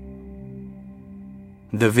Fred.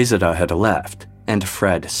 The visitor had left, and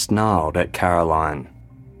Fred snarled at Caroline.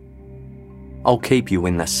 "I'll keep you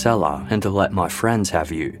in the cellar and let my friends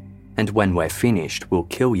have you, and when we're finished, we'll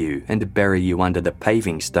kill you and bury you under the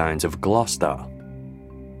paving stones of Gloucester.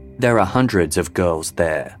 There are hundreds of girls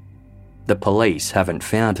there. The police haven't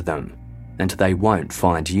found them, and they won't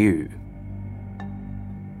find you."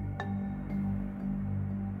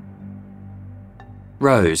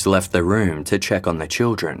 Rose left the room to check on the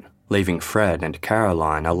children, leaving Fred and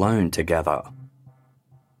Caroline alone together.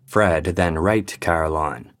 Fred then raped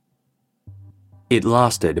Caroline. It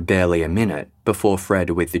lasted barely a minute before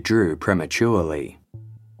Fred withdrew prematurely.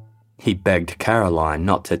 He begged Caroline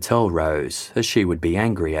not to tell Rose, as she would be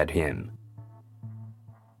angry at him.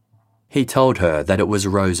 He told her that it was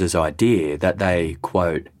Rose's idea that they,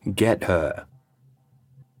 quote, get her.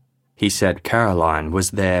 He said Caroline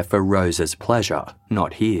was there for Rose's pleasure,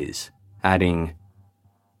 not his, adding,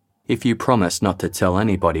 "If you promise not to tell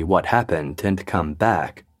anybody what happened and come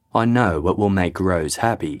back, I know it will make Rose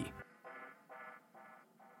happy."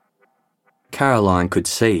 Caroline could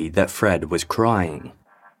see that Fred was crying.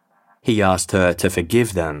 He asked her to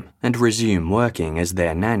forgive them and resume working as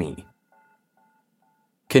their nanny.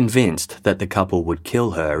 Convinced that the couple would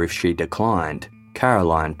kill her if she declined,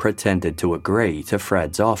 Caroline pretended to agree to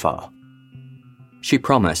Fred's offer. She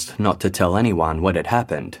promised not to tell anyone what had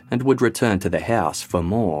happened and would return to the house for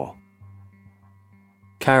more.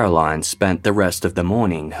 Caroline spent the rest of the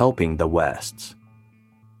morning helping the Wests.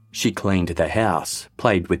 She cleaned the house,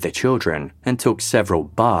 played with the children, and took several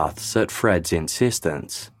baths at Fred's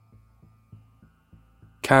insistence.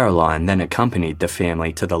 Caroline then accompanied the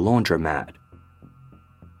family to the laundromat.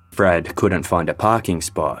 Fred couldn't find a parking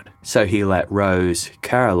spot, so he let Rose,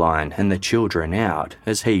 Caroline, and the children out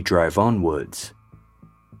as he drove onwards.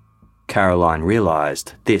 Caroline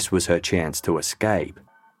realised this was her chance to escape.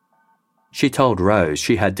 She told Rose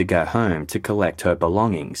she had to go home to collect her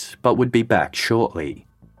belongings, but would be back shortly.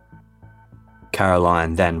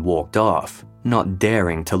 Caroline then walked off, not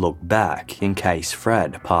daring to look back in case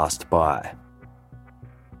Fred passed by.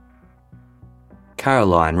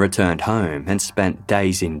 Caroline returned home and spent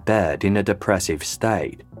days in bed in a depressive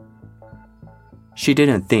state. She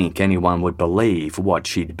didn't think anyone would believe what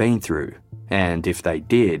she'd been through, and if they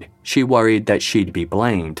did, she worried that she'd be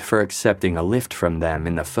blamed for accepting a lift from them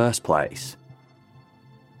in the first place.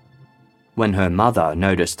 When her mother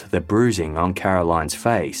noticed the bruising on Caroline's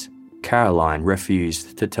face, Caroline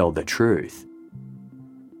refused to tell the truth.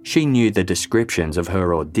 She knew the descriptions of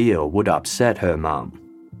her ordeal would upset her mum.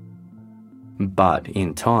 But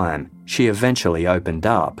in time, she eventually opened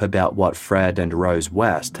up about what Fred and Rose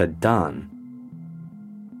West had done.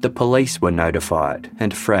 The police were notified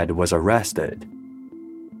and Fred was arrested.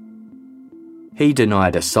 He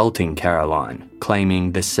denied assaulting Caroline,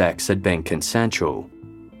 claiming the sex had been consensual.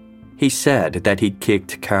 He said that he'd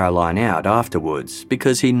kicked Caroline out afterwards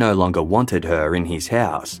because he no longer wanted her in his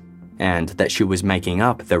house, and that she was making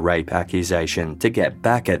up the rape accusation to get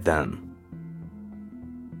back at them.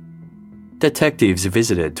 Detectives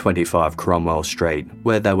visited 25 Cromwell Street,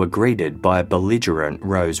 where they were greeted by a belligerent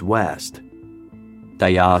Rose West.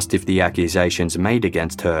 They asked if the accusations made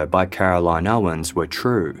against her by Caroline Owens were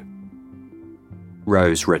true.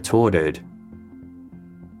 Rose retorted,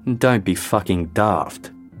 "Don't be fucking daft.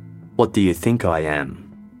 What do you think I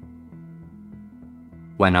am?"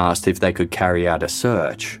 When asked if they could carry out a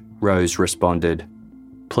search, Rose responded,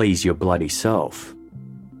 "Please your bloody self."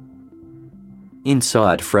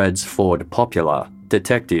 Inside Fred's Ford Popular,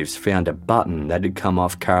 detectives found a button that had come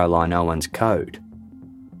off Caroline Owens' coat.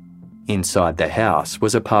 Inside the house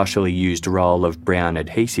was a partially used roll of brown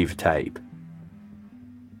adhesive tape.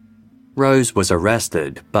 Rose was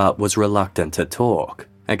arrested but was reluctant to talk,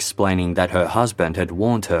 explaining that her husband had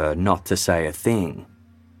warned her not to say a thing.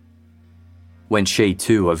 When she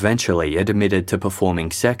too eventually admitted to performing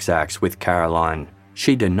sex acts with Caroline,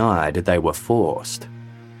 she denied they were forced.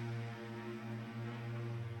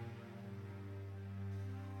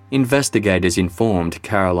 Investigators informed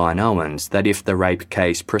Caroline Owens that if the rape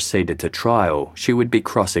case proceeded to trial, she would be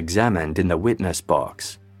cross-examined in the witness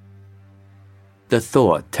box. The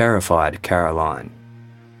thought terrified Caroline.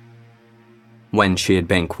 When she had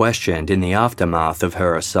been questioned in the aftermath of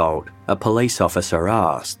her assault, a police officer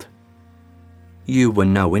asked, "You were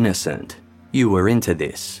no innocent. You were into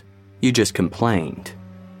this. You just complained.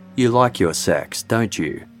 You like your sex, don't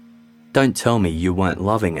you? Don't tell me you weren't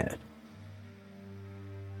loving it."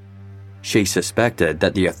 She suspected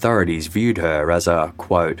that the authorities viewed her as a,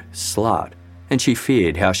 quote, slut, and she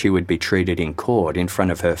feared how she would be treated in court in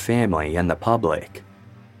front of her family and the public.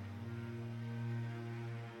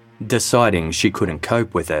 Deciding she couldn't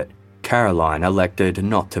cope with it, Caroline elected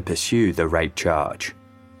not to pursue the rape charge.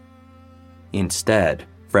 Instead,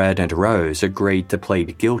 Fred and Rose agreed to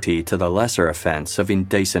plead guilty to the lesser offence of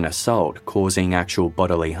indecent assault causing actual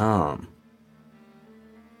bodily harm.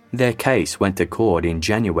 Their case went to court in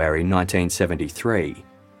January 1973.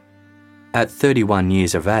 At 31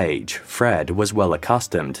 years of age, Fred was well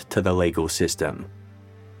accustomed to the legal system.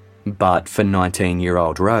 But for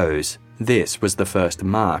 19-year-old Rose, this was the first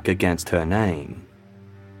mark against her name.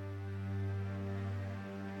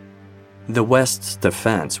 The West's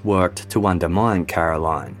defence worked to undermine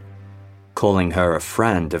Caroline. Calling her a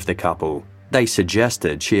friend of the couple, they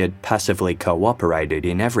suggested she had passively cooperated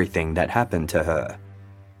in everything that happened to her.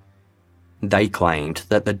 They claimed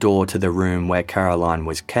that the door to the room where Caroline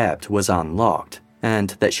was kept was unlocked and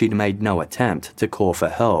that she'd made no attempt to call for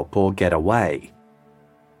help or get away.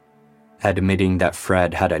 Admitting that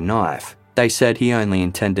Fred had a knife, they said he only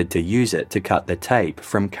intended to use it to cut the tape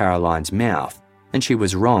from Caroline's mouth, and she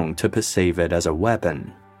was wrong to perceive it as a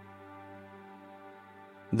weapon.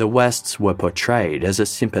 The Wests were portrayed as a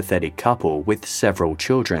sympathetic couple with several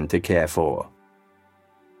children to care for.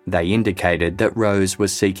 They indicated that Rose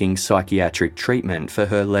was seeking psychiatric treatment for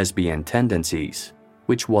her lesbian tendencies,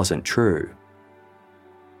 which wasn't true.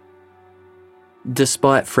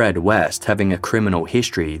 Despite Fred West having a criminal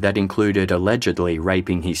history that included allegedly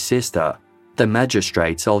raping his sister, the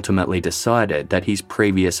magistrates ultimately decided that his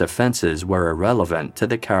previous offences were irrelevant to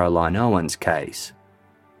the Caroline Owens case.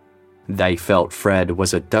 They felt Fred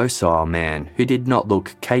was a docile man who did not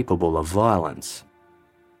look capable of violence.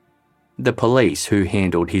 The police who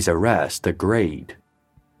handled his arrest agreed.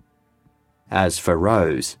 As for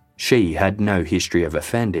Rose, she had no history of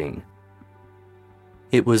offending.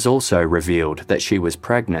 It was also revealed that she was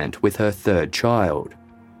pregnant with her third child.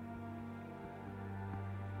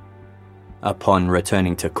 Upon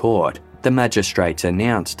returning to court, the magistrates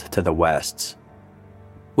announced to the Wests,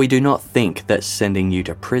 "We do not think that sending you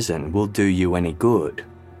to prison will do you any good."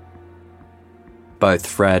 Both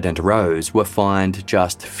Fred and Rose were fined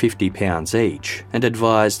just £50 each and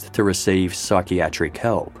advised to receive psychiatric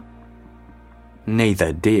help.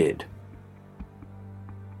 Neither did.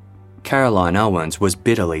 Caroline Owens was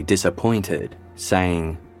bitterly disappointed,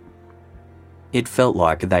 saying, "It felt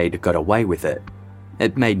like they'd got away with it.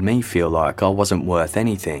 It made me feel like I wasn't worth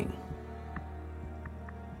anything."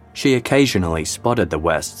 She occasionally spotted the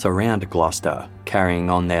Wests around Gloucester, carrying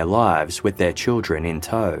on their lives with their children in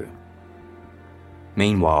tow.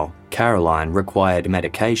 Meanwhile, Caroline required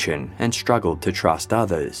medication and struggled to trust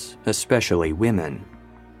others, especially women.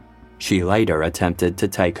 She later attempted to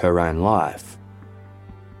take her own life.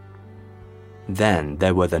 Then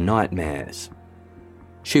there were the nightmares.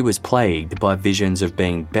 She was plagued by visions of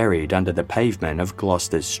being buried under the pavement of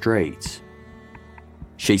Gloucester's streets.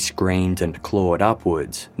 She screamed and clawed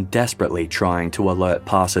upwards, desperately trying to alert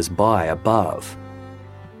passers-by above.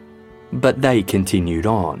 But they continued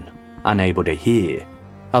on, unable to hear,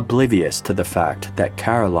 oblivious to the fact that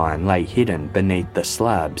Caroline lay hidden beneath the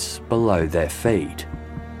slabs below their feet.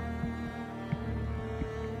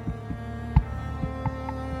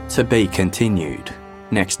 To be continued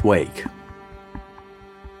next week.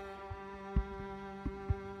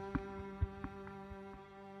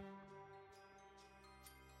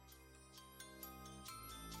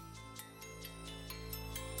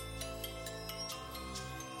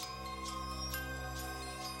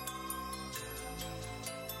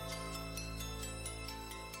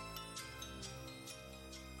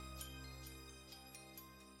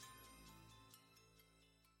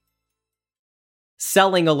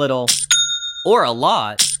 Selling a little or a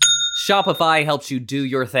lot, Shopify helps you do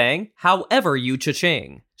your thing, however you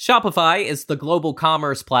cha-ching. Shopify is the global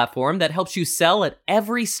commerce platform that helps you sell at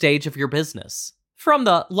every stage of your business. From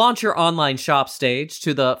the launch your online shop stage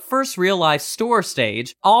to the first real-life store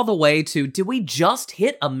stage, all the way to did we just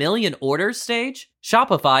hit 1 million orders stage?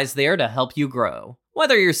 Shopify's there to help you grow.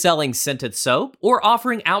 Whether you're selling scented soap or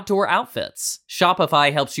offering outdoor outfits,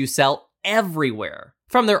 Shopify helps you sell everywhere.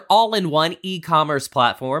 From their all-in-one e-commerce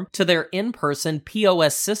platform to their in-person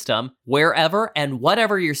POS system, wherever and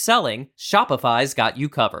whatever you're selling, Shopify's got you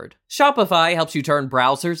covered. Shopify helps you turn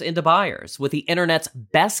browsers into buyers with the internet's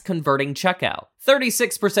best converting checkout,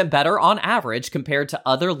 36% better on average compared to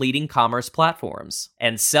other leading commerce platforms.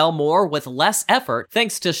 And sell more with less effort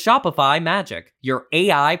thanks to Shopify Magic, your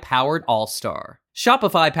AI-powered all-star.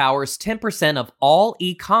 Shopify powers 10% of all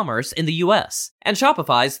e-commerce in the US, and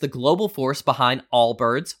Shopify's the global force behind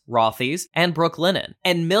Allbirds, Rothy's, and Brooklinen,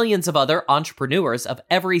 and millions of other entrepreneurs of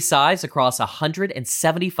every size across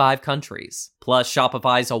 175 countries. Plus,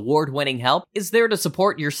 Shopify's award-winning help is there to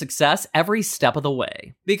support your success every step of the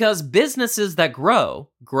way. Because businesses that grow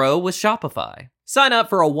with Shopify. Sign up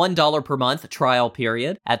for a $1 per month trial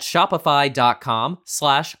period at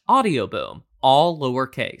shopify.com/audioboom, all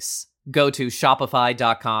lowercase. Go to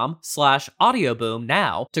shopify.com/audioboom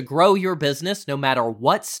now to grow your business no matter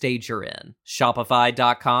what stage you're in.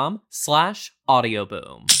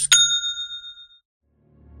 Shopify.com/audioboom.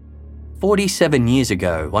 47 years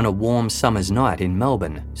ago, on a warm summer's night in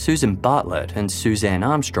Melbourne, Susan Bartlett and Suzanne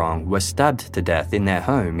Armstrong were stabbed to death in their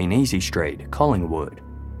home in Easy Street, Collingwood.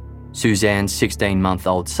 Suzanne's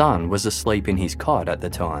 16-month-old son was asleep in his cot at the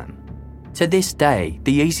time. To this day,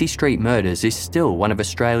 the Easy Street murders is still one of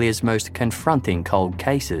Australia's most confronting cold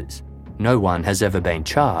cases. No one has ever been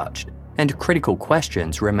charged, and critical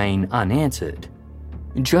questions remain unanswered.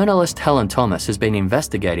 Journalist Helen Thomas has been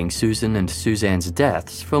investigating Susan and Suzanne's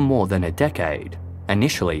deaths for more than a decade,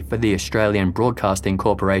 initially for the Australian Broadcasting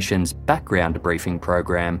Corporation's Background Briefing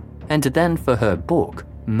program, and then for her book,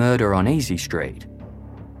 Murder on Easy Street.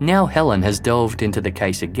 Now Helen has delved into the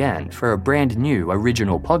case again for a brand new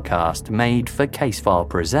original podcast made for Casefile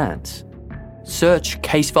Presents. Search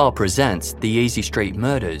Casefile Presents The Easy Street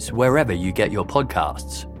Murders wherever you get your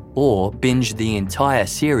podcasts, or binge the entire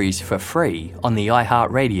series for free on the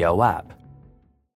iHeartRadio app.